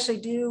actually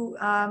do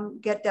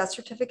get death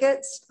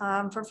certificates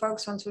for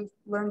folks once we've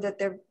learned that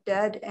they're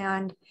dead.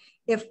 And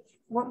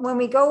when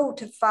we go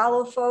to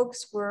follow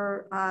folks,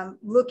 we're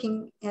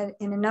looking in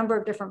a number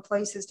of different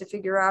places to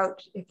figure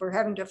out if we're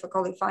having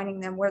difficulty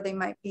finding them, where they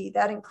might be.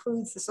 That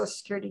includes the Social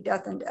Security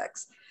Death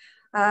Index,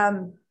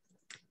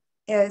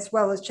 as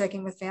well as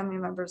checking with family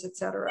members, et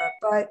cetera.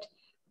 But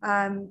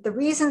the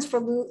reasons for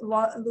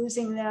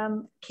losing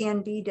them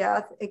can be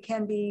death. It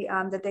can be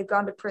that they've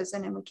gone to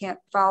prison and we can't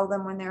follow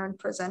them when they're in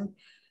prison.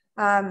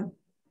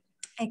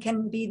 It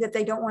can be that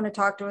they don't want to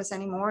talk to us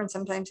anymore, and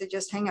sometimes they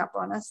just hang up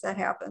on us. That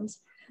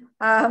happens.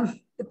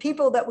 The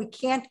people that we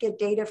can't get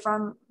data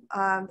from,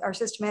 our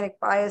systematic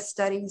bias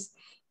studies,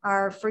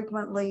 are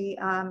frequently,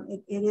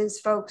 it is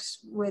folks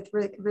with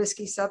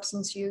risky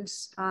substance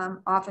use,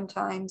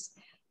 oftentimes,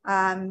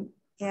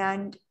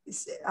 and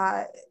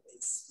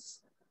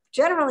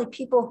generally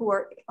people who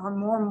are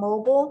more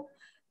mobile.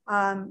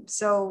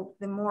 So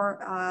the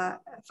more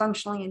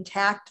functionally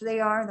intact they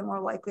are, the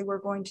more likely we're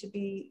going to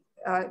be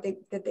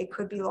that they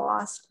could be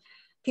lost.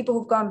 People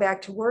who've gone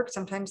back to work,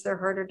 sometimes they're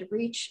harder to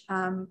reach,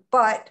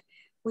 but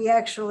we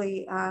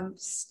actually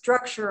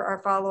structure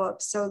our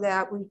follow-up so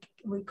that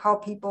we call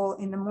people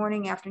in the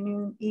morning,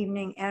 afternoon,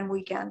 evening, and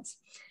weekends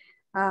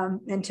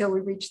until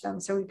we reach them.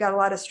 So we've got a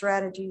lot of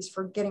strategies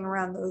for getting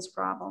around those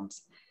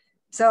problems.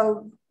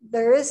 So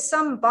there is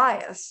some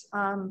bias,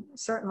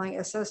 certainly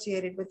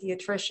associated with the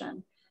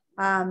attrition,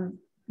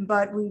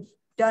 but we've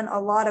done a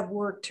lot of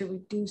work to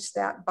reduce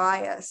that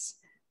bias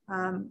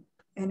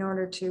in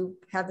order to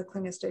have the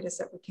cleanest data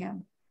set we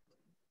can.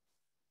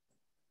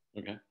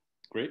 Okay,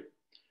 great.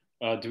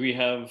 Do we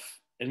have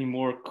any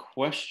more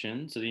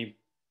questions? I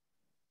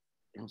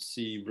don't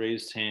see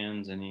raised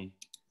hands, anything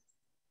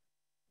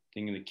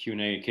in the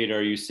Q&A. Kate,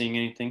 are you seeing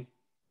anything?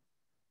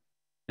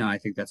 No, I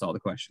think that's all the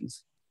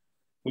questions.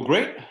 Well,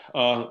 great.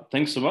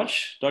 Thanks so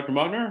much, Dr.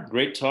 Bogner.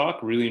 Great talk.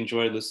 Really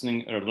enjoyed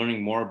listening or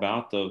learning more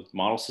about the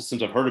model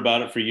systems. I've heard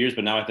about it for years,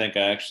 but now I think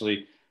I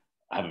actually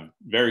have a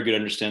very good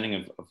understanding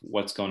of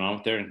what's going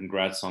on there. And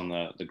congrats on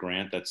the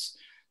grant. That's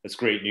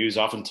great news.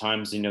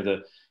 Oftentimes, you know,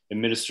 the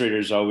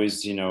administrators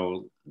always, you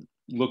know,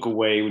 look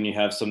away when you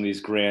have some of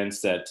these grants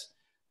that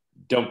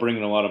don't bring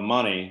in a lot of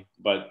money,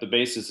 but the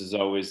basis is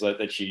always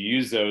that you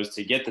use those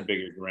to get the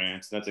bigger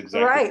grants. And that's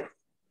exactly, right.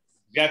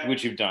 Exactly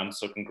what you've done.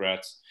 So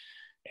congrats.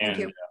 Thank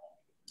you.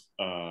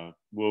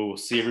 We'll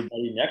see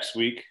everybody next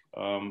week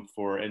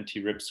for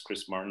NT-RIPS.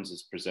 Chris Martins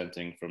is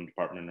presenting from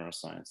Department of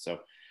Neuroscience. So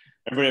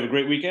everybody have a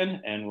great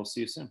weekend, and we'll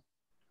see you soon.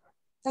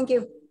 Thank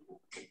you.